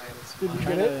smoking it? Did you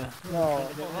get it? No.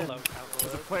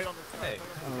 There's a plate on the Hey.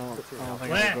 I don't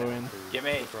think I'll go in. Give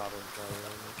me.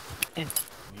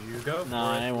 You go. No,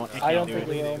 I won't. I don't do think it.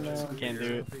 we will, no. Can't do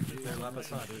it. It's in La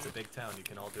Passagne. It's a big town. You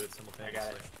can all do it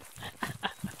simultaneously.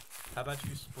 How about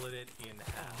you split it in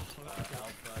half?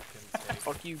 Alpha can take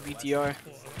Fuck you, the BTR. west half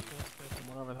of the city,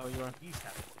 Whatever the hell you are. the east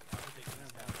half of the city. Alpha takes the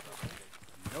east half, Bravo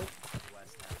takes Nope. the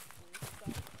west half.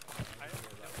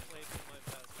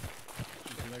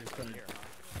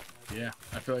 Yeah,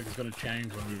 I feel like it's gonna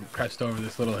change when we crest over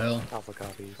this little hill. Alpha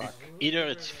copies. Either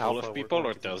it's full of people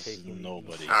or there's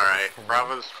nobody. Alright,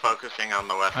 Bravo's focusing on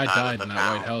the west I side died of the in that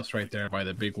town. white house right there by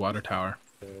the big water tower.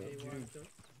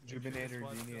 Jubinator, do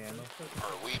you need ammo?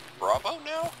 Are we Bravo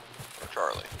now? Or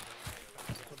Charlie?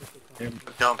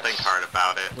 Don't think hard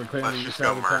about it. We're clearing Let's the just east side go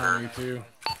of the town, murder. me too.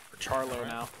 Charlo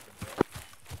now.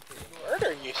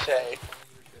 Murder, you say?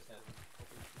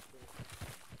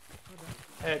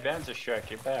 Hey, Banzer Shrek,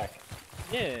 you're back.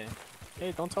 Yeah.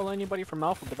 Hey, don't tell anybody from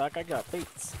Alpha, but that guy got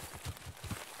plates.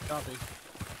 Copy.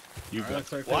 You Alright, got let's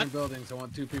start clearing buildings. I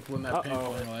want 2 people in that pink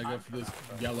one while I go for this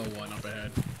yellow one up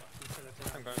ahead.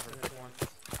 I'm going for the big one.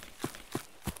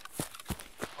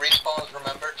 Respawns,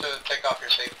 remember to take off your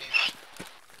safeties.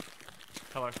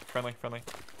 Hello, friendly.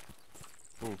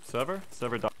 Ooh, server?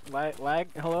 Server died. Lag,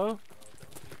 hello?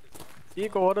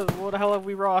 Beagle, what the hell have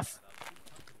we Ross?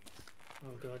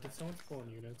 Oh god, did someone spawn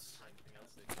units?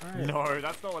 Alright. No,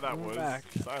 that's not what that We're was. back.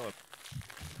 Silent.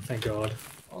 Thank god.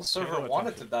 Well, server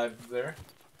wanted to dive there.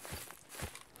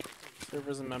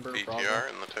 Server's a member of BTR Bravo.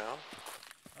 in the town.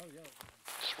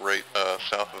 It's right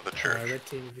south of the church. Red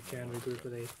team, if you can, regroup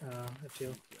with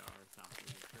FTL.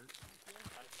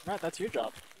 Right, that's your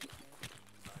job.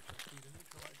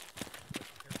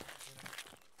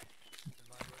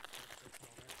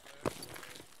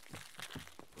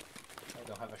 I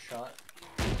don't have a shot.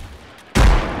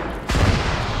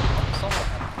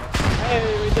 Hey,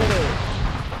 we did it!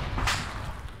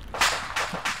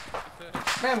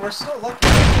 Man, we're so lucky.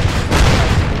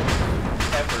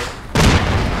 Ever.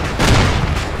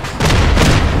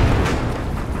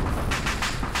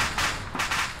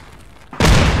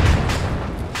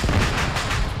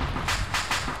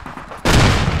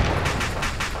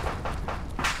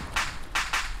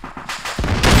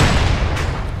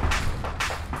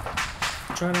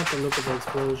 Try not to look at the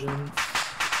explosion.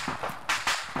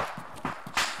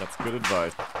 That's good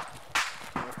advice.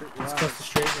 Let's cross the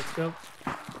street. Let's go.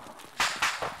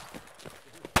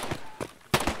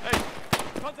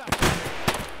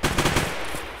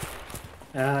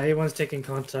 A1's taking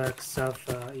contact south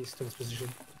east of his position.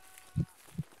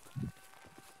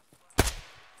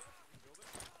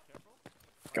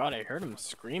 God, I heard him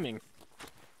screaming.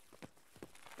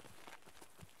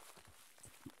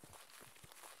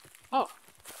 Oh.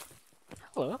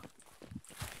 Hello.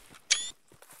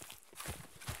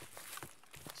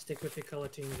 Stick with your color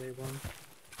team, A1.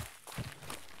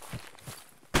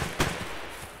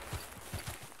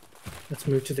 Let's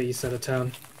move to the east side of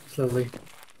town, slowly.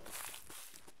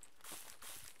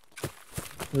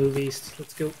 Move east,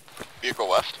 let's go. Vehicle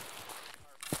west.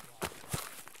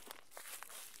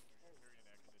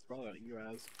 Probably you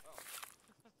as.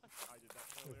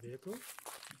 A vehicle?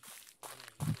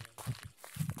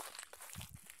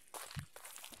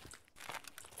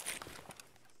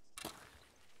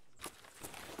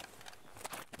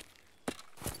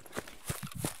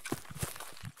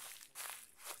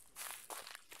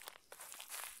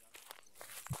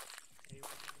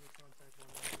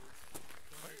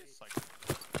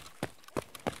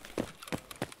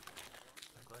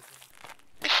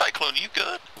 Hey, Cyclone, you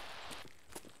good?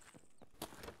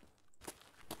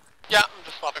 Yeah, I'm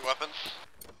just swapping weapons.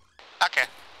 Okay.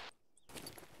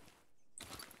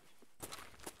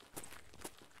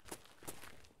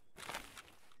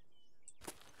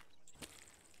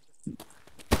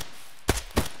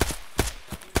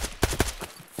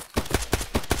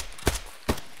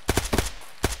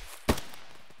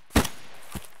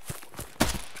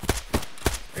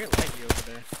 Very laggy over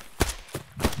there.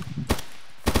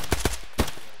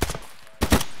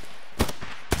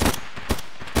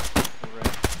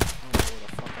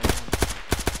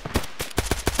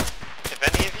 If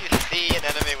any of you see an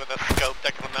enemy with a scope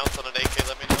that can mount on an AK,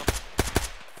 let me know.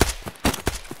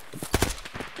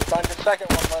 If you find the second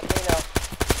one, let me know.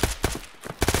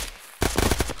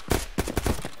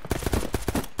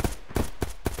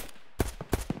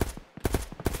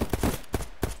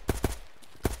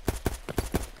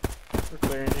 We're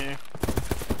clearing here.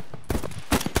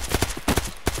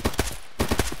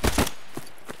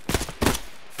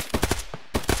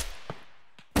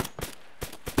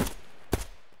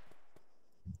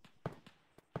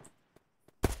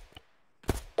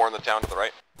 More in the town to the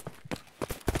right.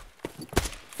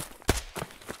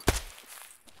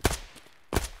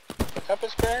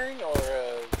 Compass bearing or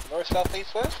north, south,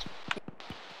 east, west?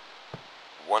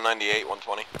 198,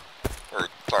 120. Or,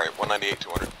 sorry, 198,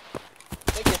 200.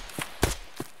 Thank you.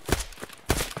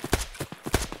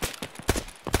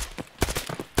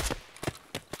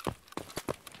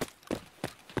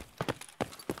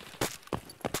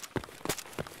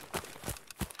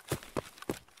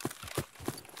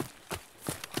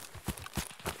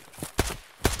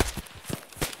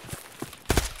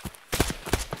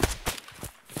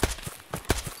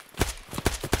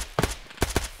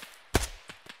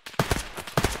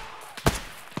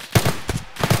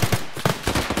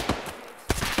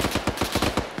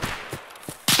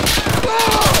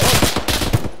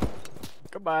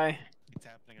 Goodbye. It's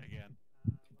happening again.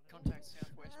 Contact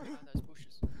southwest behind those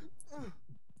bushes.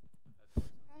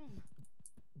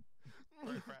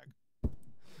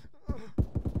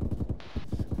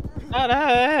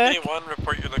 Anyone,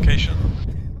 report your location.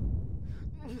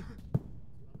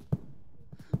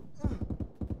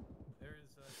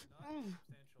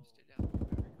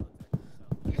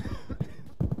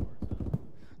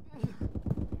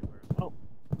 Oh,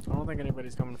 I don't think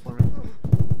anybody's coming for me.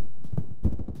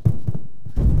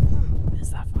 What is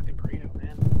that fucking burrito,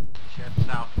 man? Shift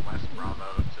southwest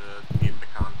Bravo to meet the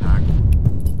contact.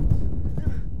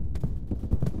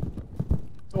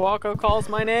 Walko calls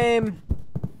my name.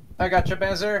 I got you,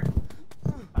 Panzer.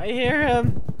 I hear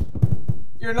him.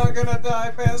 You're not gonna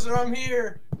die, Panzer. I'm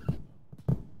here.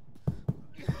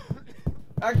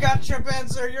 I got you,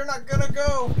 Panzer. You're not gonna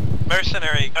go.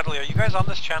 Mercenary, Cuddly, are you guys on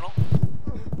this channel?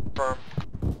 Firm.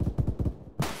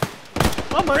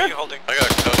 Where are you holding? I got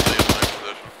Cuddly in my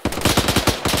position.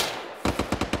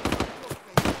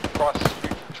 Cross the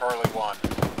street from Charlie 1.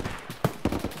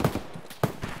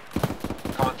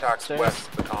 Contacts west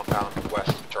of the compound, west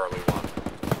of Charlie 1.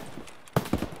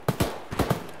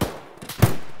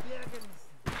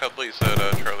 Cuddly's at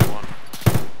Charlie 1.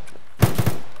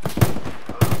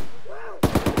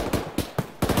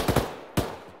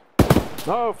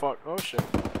 Oh fuck, oh shit.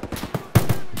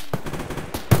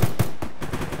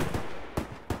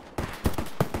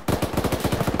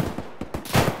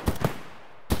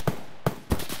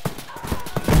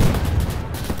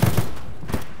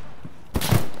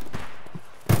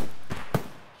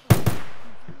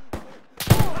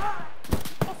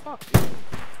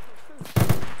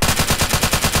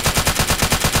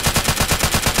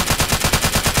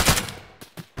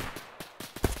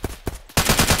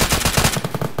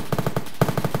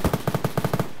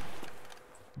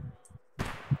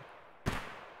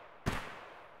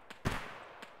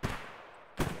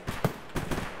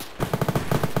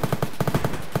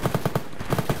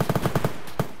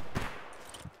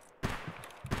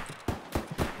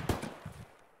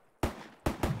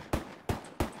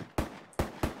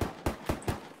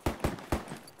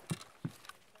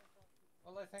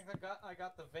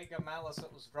 Vega Malice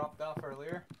that was dropped off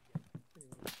earlier.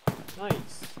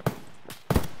 Nice.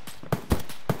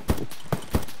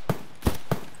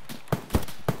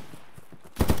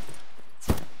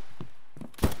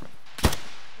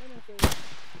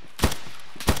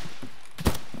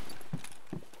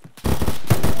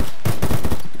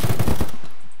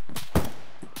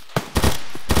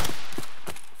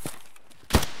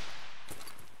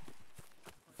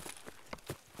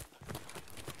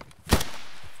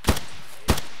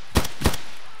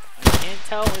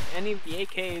 Tell if any of the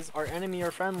AKs are enemy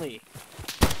or friendly.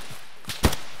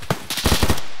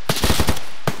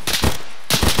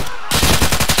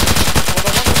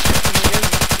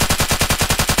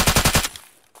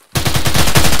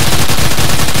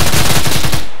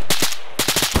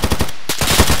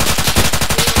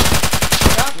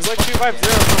 There's like 250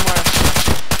 somewhere.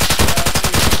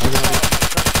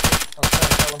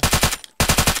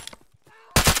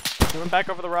 He went back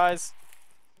over the rise.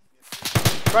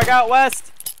 Frag out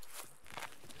west!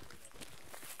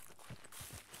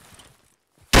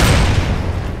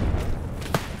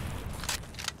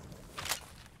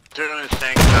 Doing is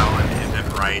saying Malden isn't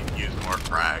right, use more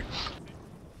frags.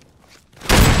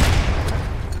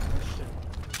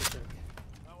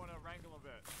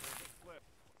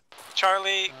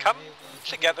 Charlie, come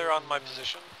together on my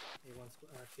position.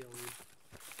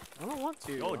 I don't want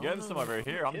to. Y'all getting some over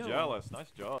here. I'm jealous.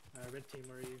 Nice job. Red team,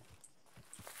 where are you?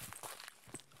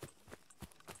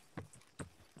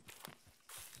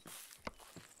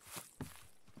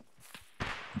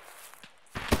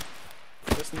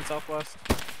 Distant southwest.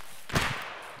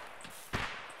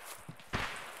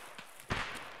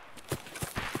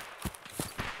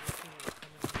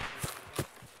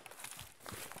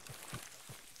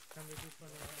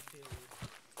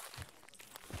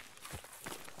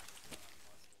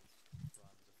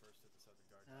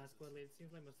 Squad lead,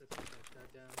 seems like most of the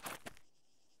contact down.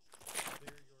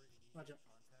 Watch out.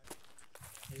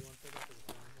 Hey, you want to go to the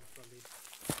squad lead.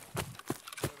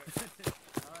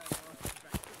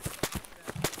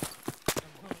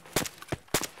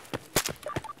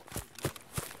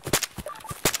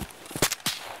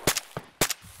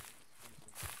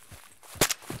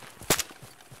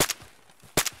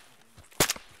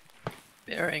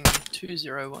 Bearing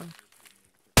 201.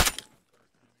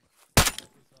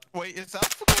 Wait, is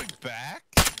Alpha going back?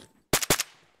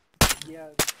 Yeah.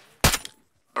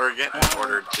 We're getting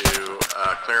ordered to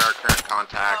clear our current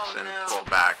contacts and pull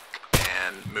back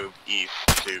and move east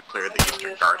to clear the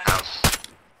eastern guardhouse.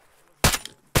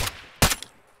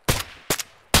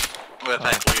 With,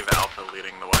 I believe, Alpha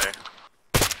leading the way.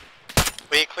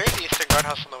 We cleared the eastern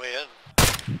guardhouse on the way in.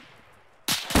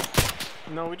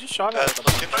 No, we just shot at them.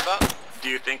 Do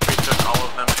you think we took all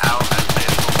of them out as they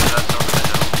assaulted us over the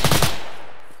hill?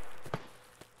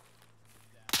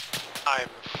 I'm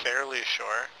fairly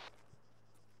sure.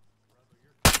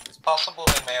 It's possible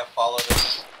they may have followed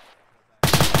us.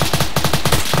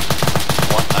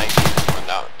 190 went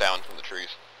down from the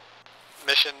trees.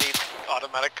 Mission needs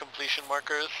automatic completion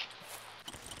markers.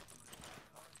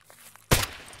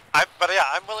 But yeah,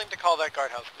 I'm willing to call that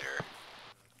guardhouse clear.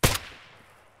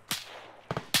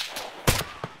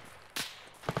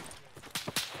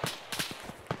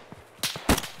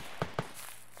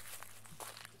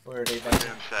 Where they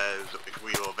says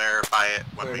we will verify it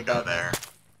when we go there.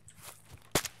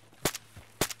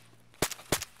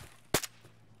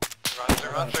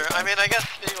 Roger. I mean, I guess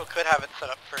Beagle could have it set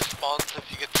up for spawns if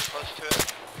you get too close to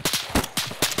it.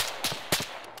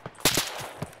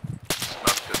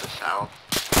 Smoke to the south.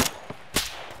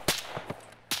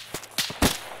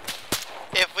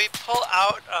 If we pull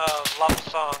out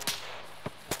Lapsang,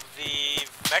 the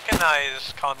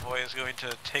mechanized convoy is going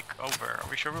to take over. Are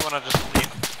we sure we want to just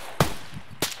leave?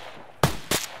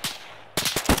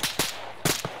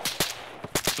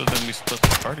 So then we split the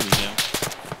party again.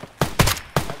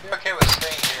 I'd be okay with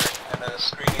staying here and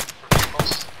screening for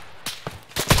vehicles.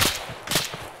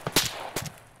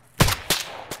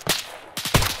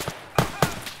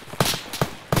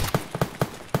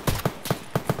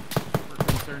 We're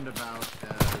concerned about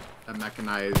a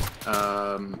mechanized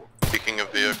Speaking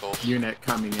of vehicles, unit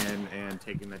coming in and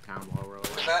taking the town while we're away.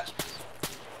 What's that?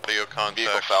 audio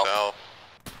contact south.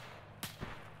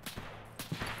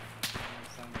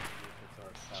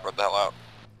 Spread the hell out.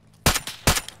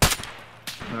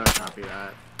 Copy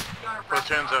that.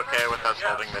 Platoon's okay with us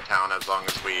holding the town as long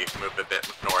as we move a bit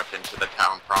north into the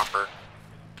town proper.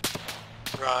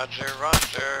 Roger.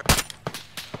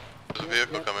 There's a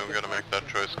vehicle coming, we gotta make that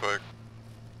choice quick.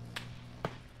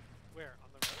 Where? On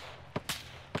the road?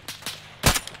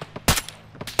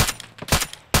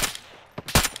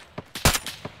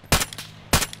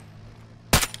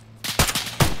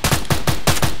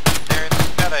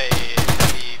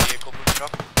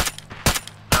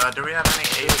 Do we have any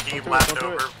AP left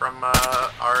over from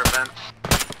our event?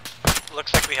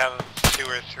 Looks like we have 2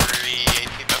 or 3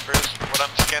 AT members from what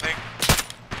I'm scanning.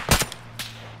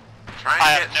 Try and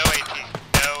I get... have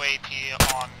no AT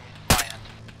on my end.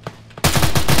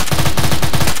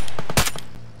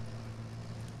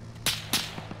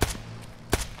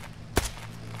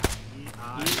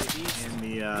 In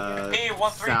the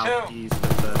P132. southeast of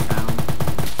the town.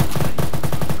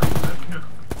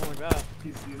 Oh my god.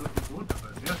 He's looking forward to this.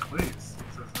 Yes, please.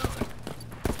 Says no.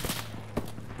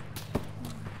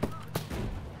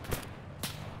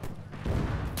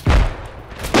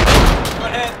 Go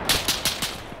ahead.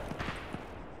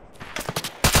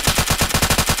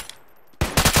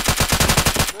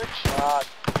 Good shot.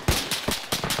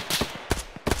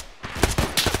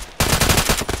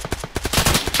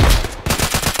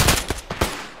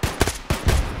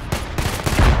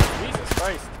 Jesus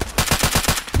Christ.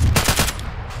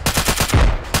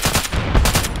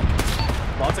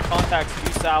 Lots of contacts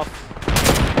due south.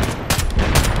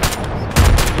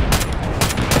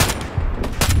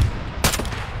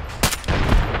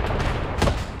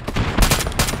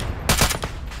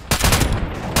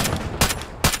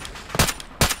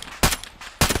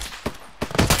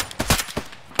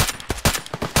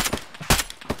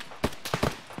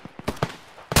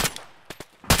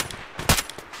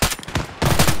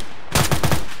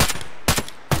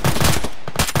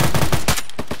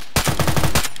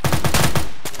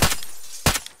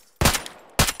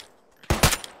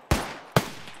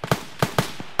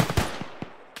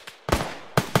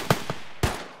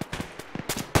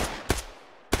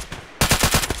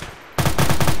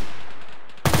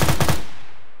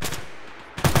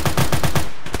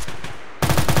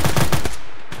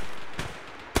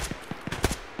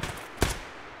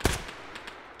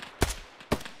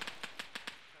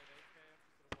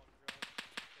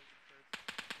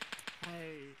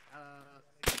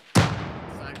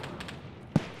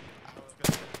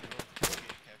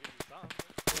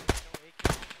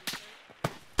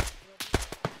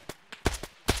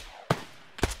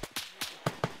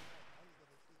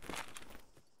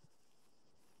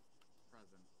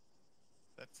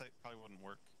 That site probably wouldn't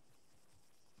work.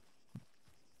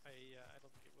 I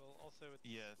don't think it will. Also, it's,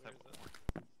 Yeah, that won't work.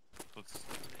 Let's...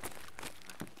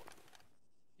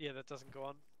 Yeah, that doesn't go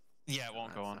on. Yeah, it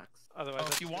won't go on. Otherwise,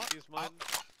 if you want, use mine.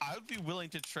 I would be willing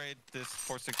to trade this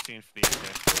 416 for the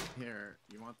AK. Here,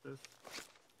 you want this?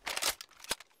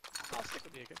 I'll stick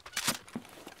with the AK.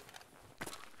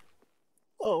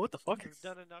 Oh, what the fuck? We've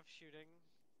done enough shooting.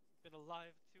 Been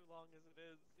alive too long as it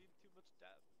is. Seen too much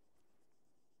death.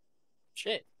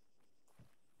 Shit.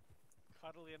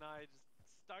 Cuddly and I just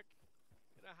stuck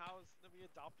in a house, and then we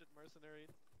adopted mercenaries.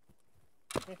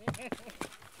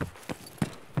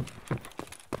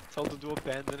 Told him to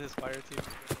abandon his fire team. I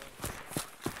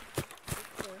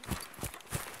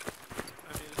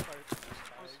mean, his fire team just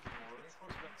died.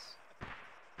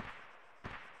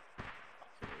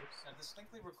 I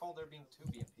distinctly recall there being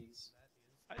 2 BMPs.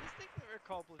 I distinctly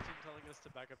recall Platoon telling us to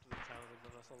back up to the town and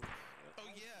then us all. Oh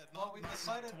yeah, Well, we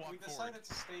decided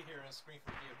to stay here and screen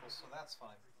for vehicles, so that's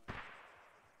fine.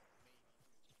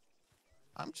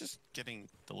 I'm just getting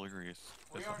delirious.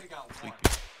 We already got one.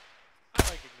 I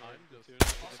like ignoring Platoon.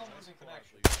 Also, I'm losing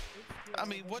connection. I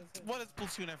mean, what has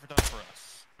Platoon ever done for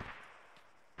us?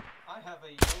 I have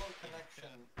a yellow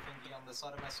connection thingy on the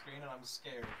side of my screen, and I'm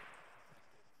scared.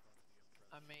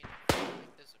 I mean,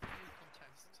 there's a few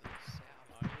contacts to the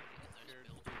south in those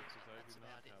buildings, and that's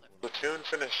about it. Platoon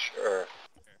finished, or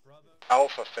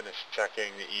Alpha finished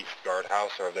checking the east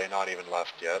guardhouse, or have they not even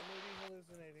left yet?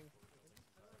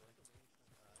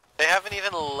 They haven't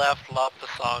even left La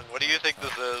Passagne. What do you think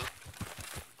this is?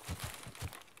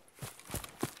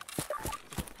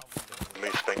 At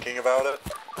least thinking about it?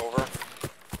 Over?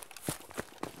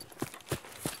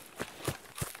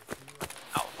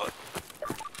 Alpha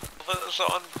is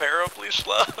unbearably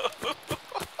slow.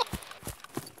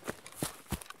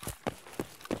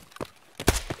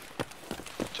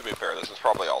 To be fair, this is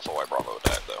probably also why Bravo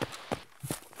died, though.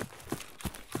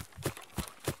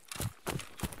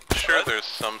 Sure, there's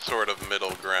some sort of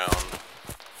middle ground.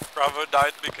 Bravo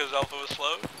died because Alpha was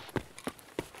slow?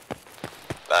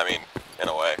 I mean, in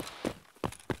a way.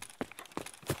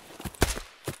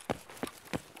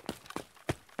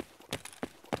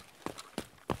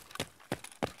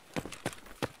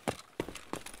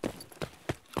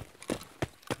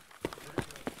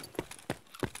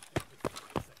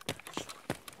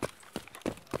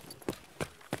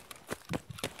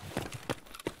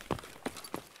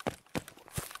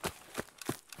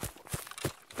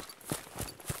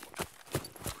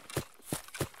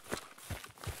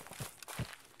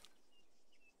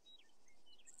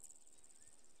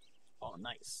 Oh,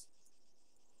 nice.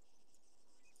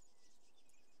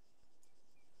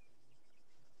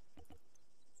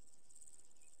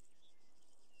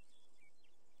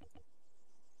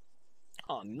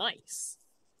 Oh, nice.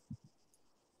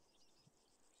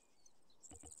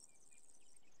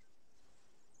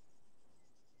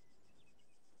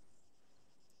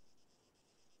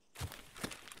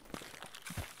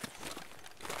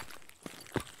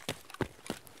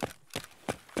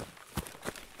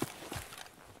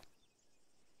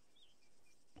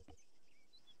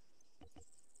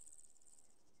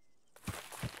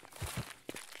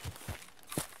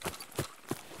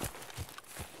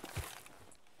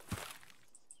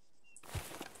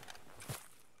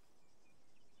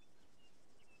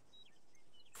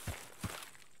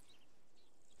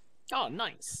 Oh,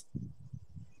 nice.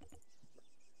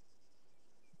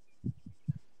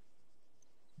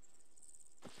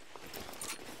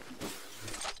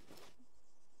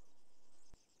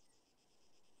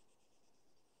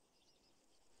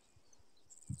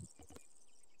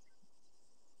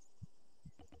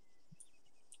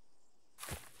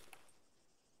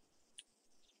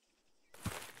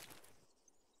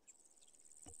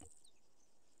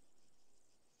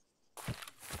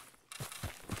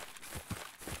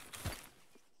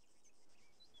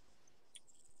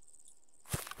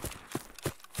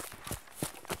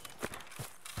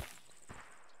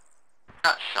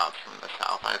 Got shots from the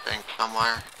south, I think,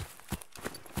 somewhere.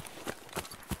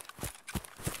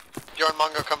 Jordan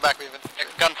Mungo, come back, we've been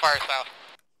gunfire south.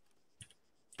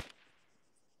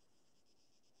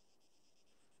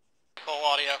 Full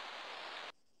audio.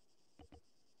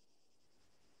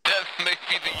 That may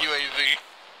be the UAV.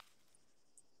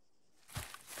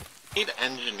 Need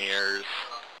engineers.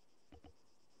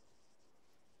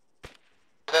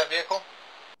 That vehicle?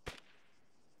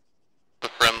 The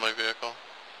friendly vehicle.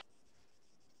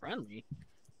 Friendly?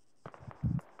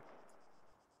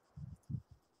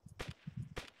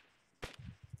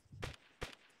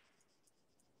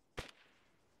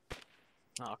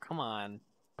 Oh, come on.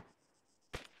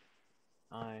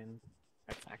 Fine.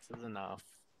 X is enough.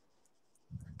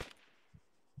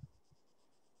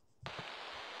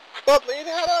 But lead,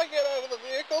 how do I get out of the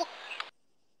vehicle?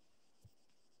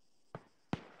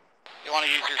 You want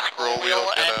to use your scroll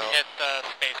wheel and hit the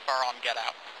space bar on get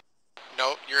out.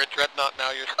 Nope, you're a dreadnought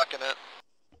now, you're stuck in it.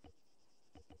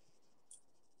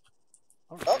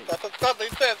 Oh, that's what Scott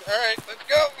Lead says. Alright, let's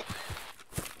go!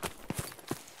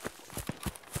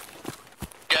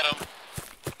 Get him.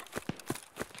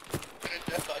 Good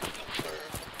death I still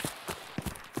serve.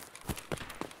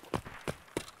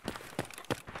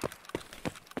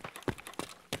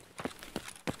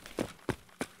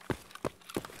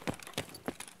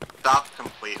 Stop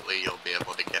completely, you'll be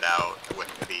able to get out with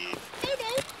speed. I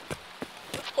know.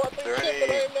 The squad lead said that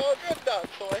I am now a dreadnought,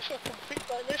 so I shall complete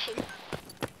my mission.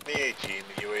 The AG in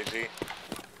the UAZ.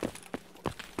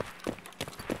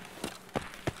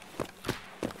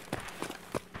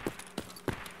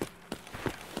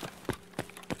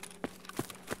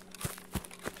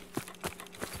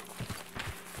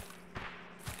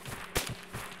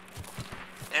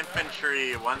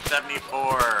 Infantry,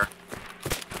 174.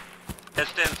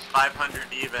 Distance, 500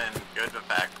 even. Good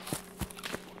effect.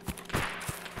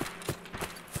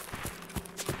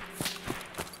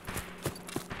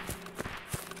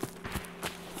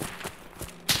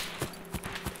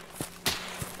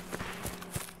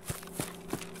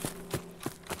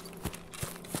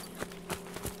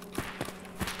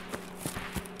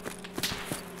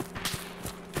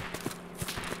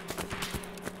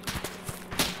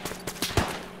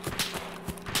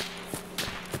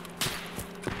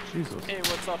 Jesus. Hey,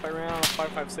 what's up? I ran out of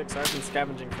 556. I've been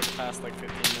scavenging for the past like 15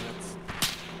 minutes.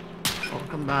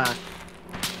 Welcome back.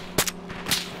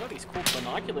 Look at these cool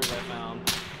binoculars I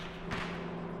found.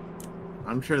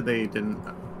 I'm sure they didn't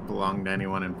belong to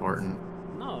anyone important.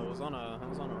 No, it was on a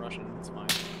Russian. It's fine.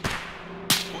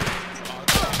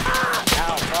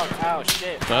 Ow, fuck, ow,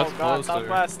 shit. That's oh god, closer.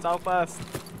 southwest, southwest.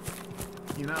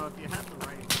 You know, if you had the right...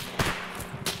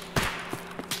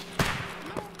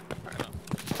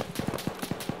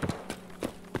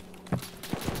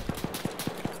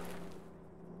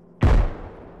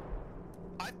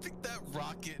 I think that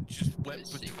rocket just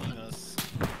went between us.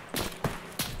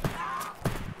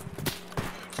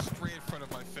 Straight in front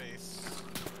of my face.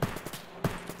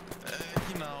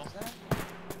 You know.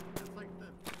 That's like the...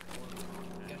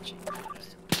 Gotcha.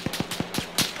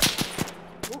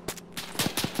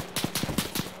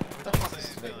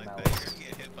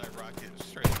 Get hit by a rocket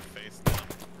straight in the face now.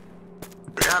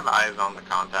 Do we have eyes on the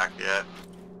contact yet?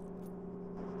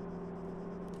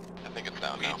 I think it's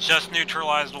down We now. just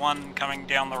neutralized one coming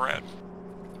down the road.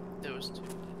 There was two.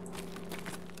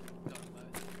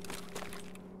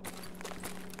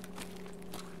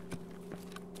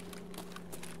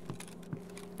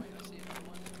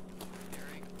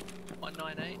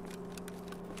 line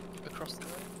 8 across the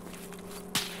road.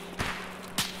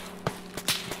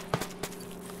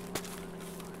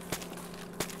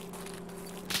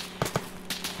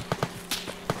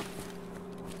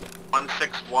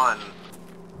 .161.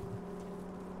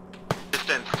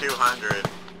 Distance 200.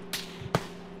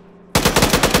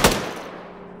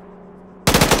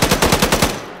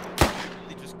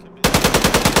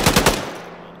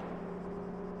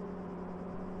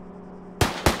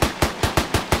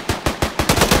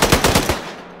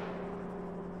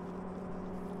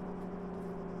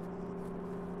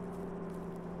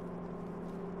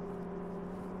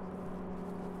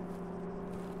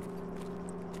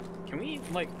 Can we,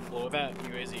 like, blow that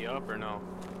UAZ up or no?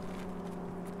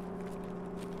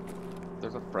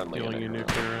 There's a friendly Feeling you enemy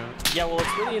nuclear around. out. Yeah, well,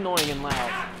 it's really annoying and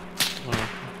loud. Well,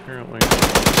 apparently.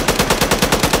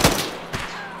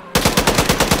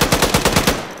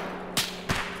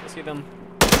 I see them.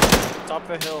 Top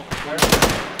of the hill.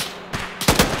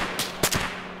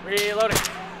 Reloading.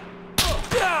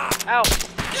 Ow!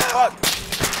 Fuck!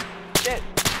 Shit!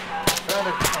 I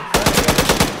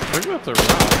think that's a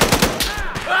rock.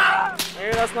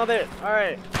 Maybe that's not it.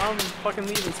 Alright, I'm fucking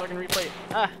leaving so I can replay it.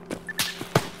 Ah!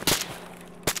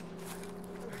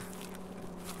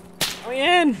 I'm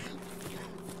in!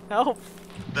 Help!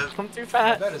 I'm too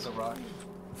fat. That is a rock.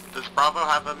 Does Bravo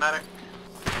have a medic?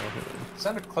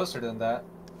 Sounded closer than that.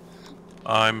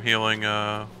 I'm healing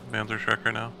Manzer Shrek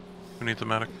right now. Who needs a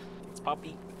medic? It's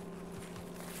Poppy.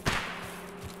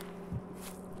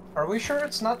 Are we sure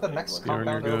it's not the next You're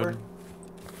compound good. over?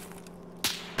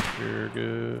 You're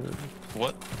good.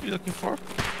 What are you looking for?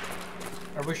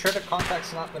 Are we sure the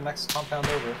contact's not the next compound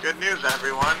over? Good news,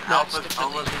 everyone. Alpha's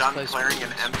almost done clearing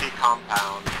an empty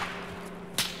compound.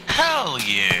 Hell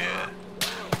yeah!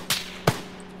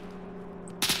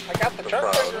 I got the truck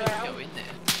around. Go in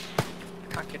there.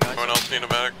 Can't get Anyone else need a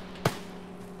medic?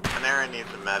 Panera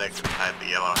needs a medic inside the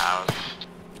yellow house.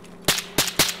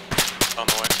 On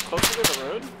the way. Closer to the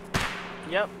road?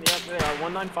 Yep, they are.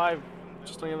 195.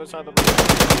 Just on the other side of the road.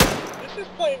 This is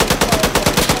playing with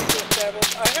fire 107.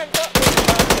 I have not been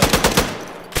contacted.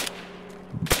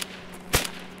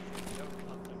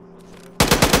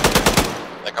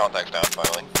 The contact's down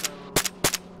finally.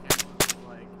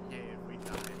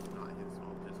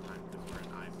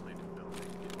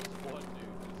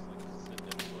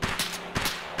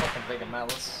 Fucking Vega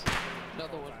Malice.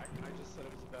 Another one.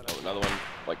 Oh, another one,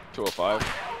 like 205.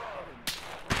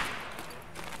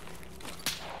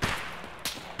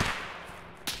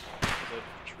 There's a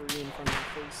tree in front of my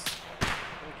face. I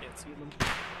can't see them.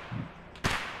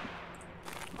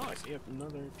 Oh, I see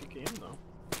another PKM though.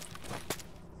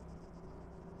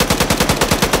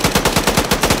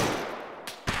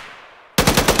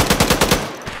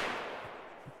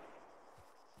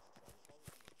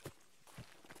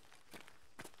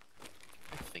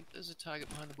 I think there's a target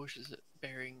behind the bushes at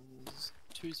bearings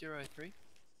 203.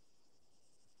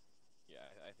 Yeah,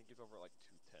 I think he's over like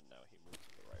 210 now. He moved to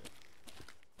the right.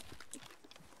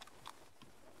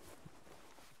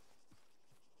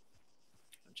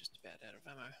 I'm just about out of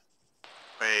ammo.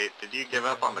 Wait, did you give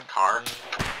up on the car?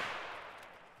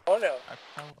 Oh no.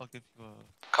 I'll give you a...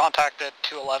 Contact at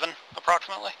 211,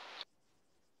 approximately.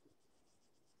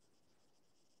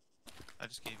 I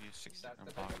just gave you 60 Is that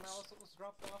the bucks. Vega Malice that was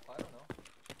dropped off? I don't know.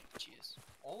 Cheers.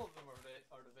 All of them are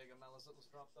the Vega Malice that was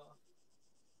dropped off.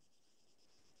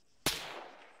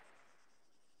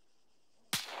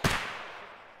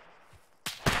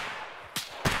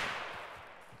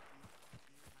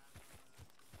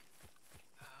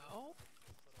 Ow.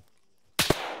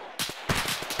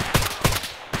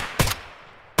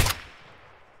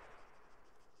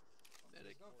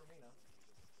 Medic. Going for me now.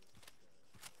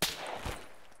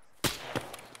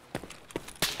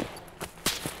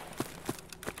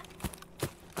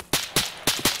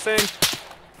 Same.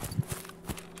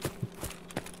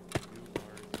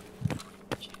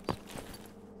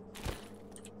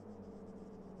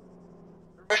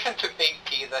 Permission to AP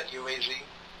that UAZ.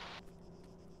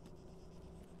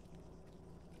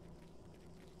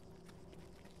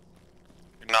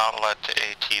 You're not allowed to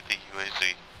AT the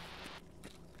UAZ.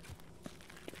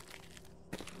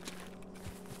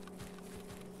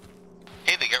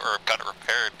 Hey, they got it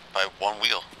repaired by one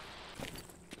wheel.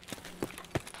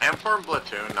 I am formed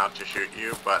platoon not to shoot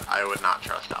you, but I would not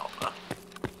trust Alpha.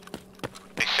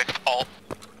 They fixed all.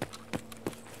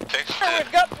 Fixed Oh, it.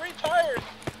 we've got 3 tires.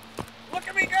 Look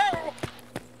at me go.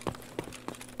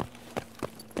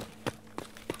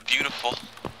 Beautiful.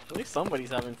 At least somebody's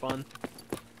having fun.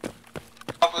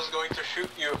 Alpha's going to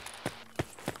shoot you.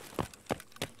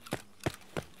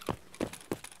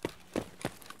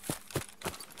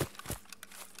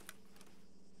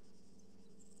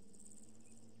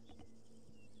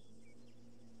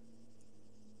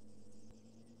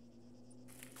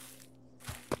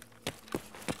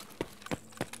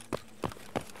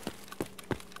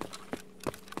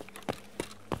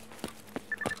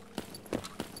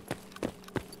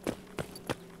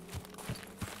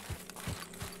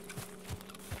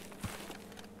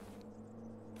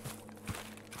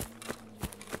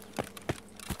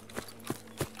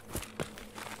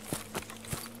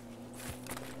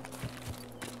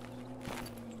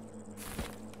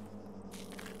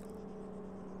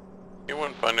 You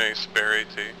wouldn't find any spare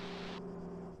AT.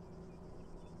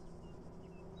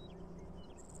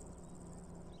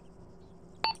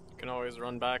 Can always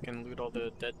run back and loot all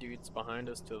the dead dudes behind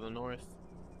us to the north.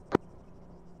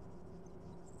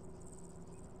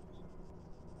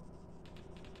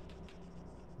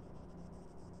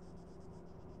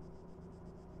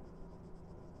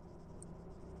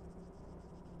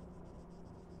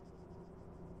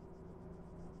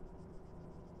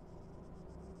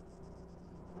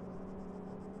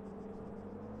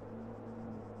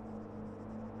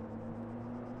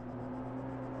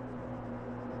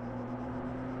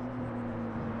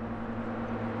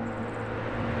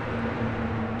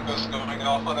 Going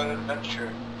off on an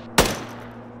adventure.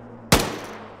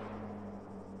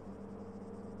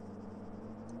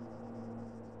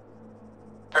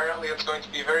 Apparently it's going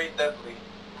to be very deadly.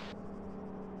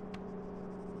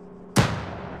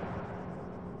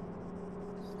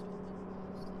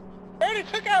 I already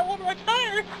took out one of my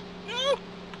tires! No!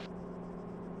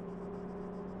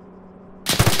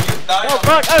 Oh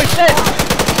fuck! Oh shit!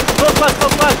 Full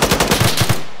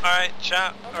plus! Alright,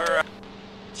 chat, or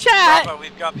chat! Bravo,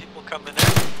 we've got people coming in.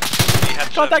 We had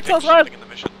to Contact fix us, run! something in the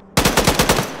mission.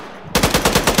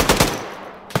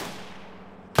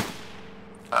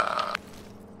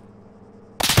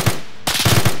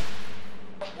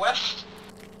 West?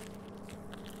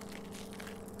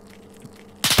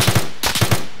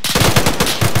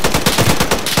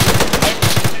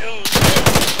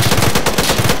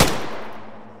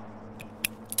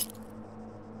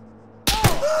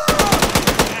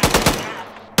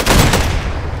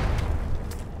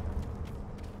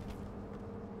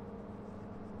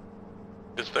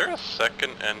 Is there a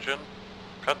second engine?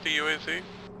 Cut the UAZ?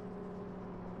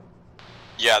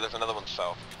 Yeah, there's another one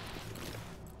south.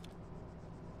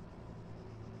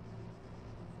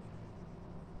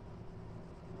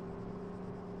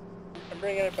 I'm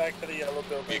bringing it back to the yellow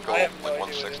building. Beagle, I have no like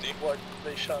idea 160. what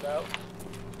they shot out.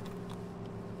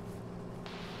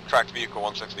 Tracked vehicle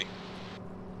 160.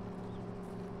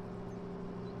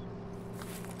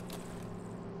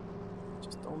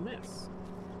 Just don't miss.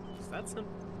 Is that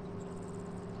simple?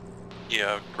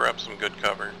 Yeah, grab some good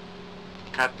cover.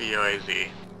 Cut the UAZ.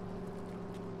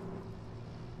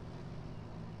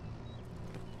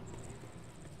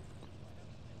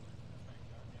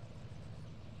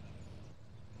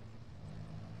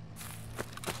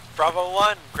 Bravo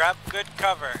 1, grab good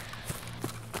cover.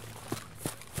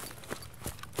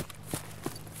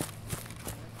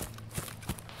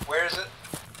 Where is it?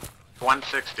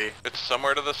 160. It's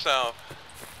somewhere to the south.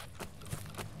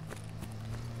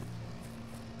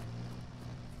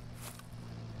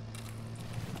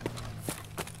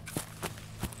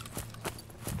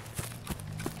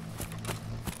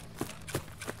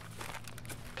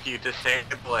 If you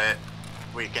disable it,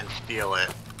 we can steal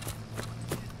it.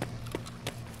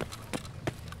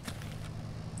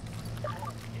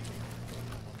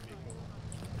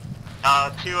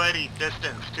 Uh, 280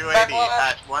 distance, 280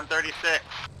 at 136.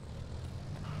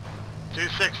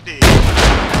 260.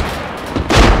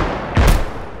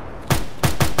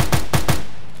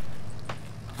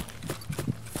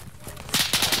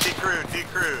 Decrewed,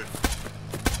 decrewed.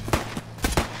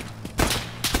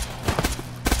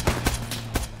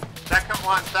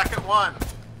 Second one.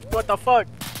 What the fuck?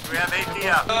 We have AT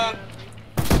up.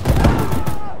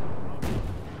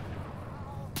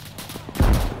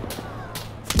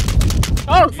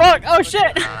 Oh fuck! Oh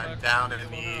shit! Down in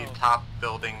the top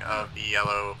building of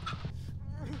the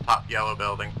top yellow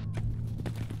building.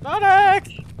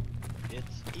 Medic!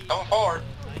 Come forward.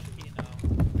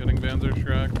 Getting Panzer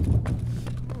Shrek.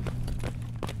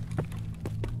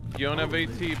 You don't have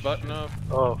AT, button up.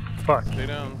 Oh, fuck. Stay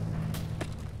down.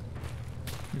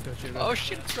 Oh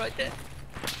shit, it's right there.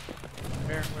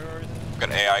 Where are they?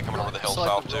 Got AI coming over the hill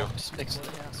south too. Just next to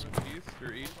the house. East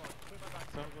or east?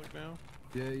 Sounds like now.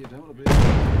 Yeah, you don't want to be.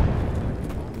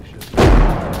 Holy shit.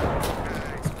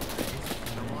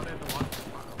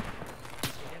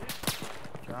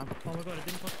 Oh my god, I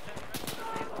didn't put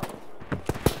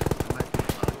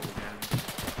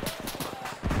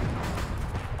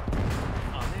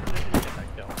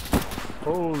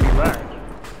holy lag.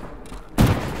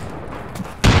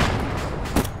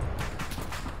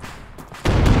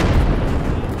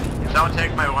 Don't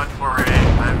take my 148.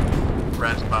 I'm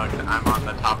res bugged. I'm on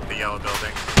the top of the yellow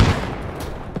building.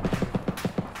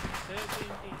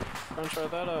 Don't try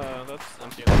that, that's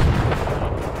empty.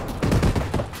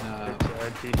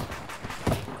 Empty.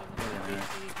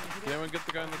 Did anyone get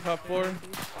the guy on the top floor?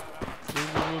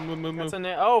 Move. That's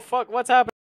oh fuck, what's happening?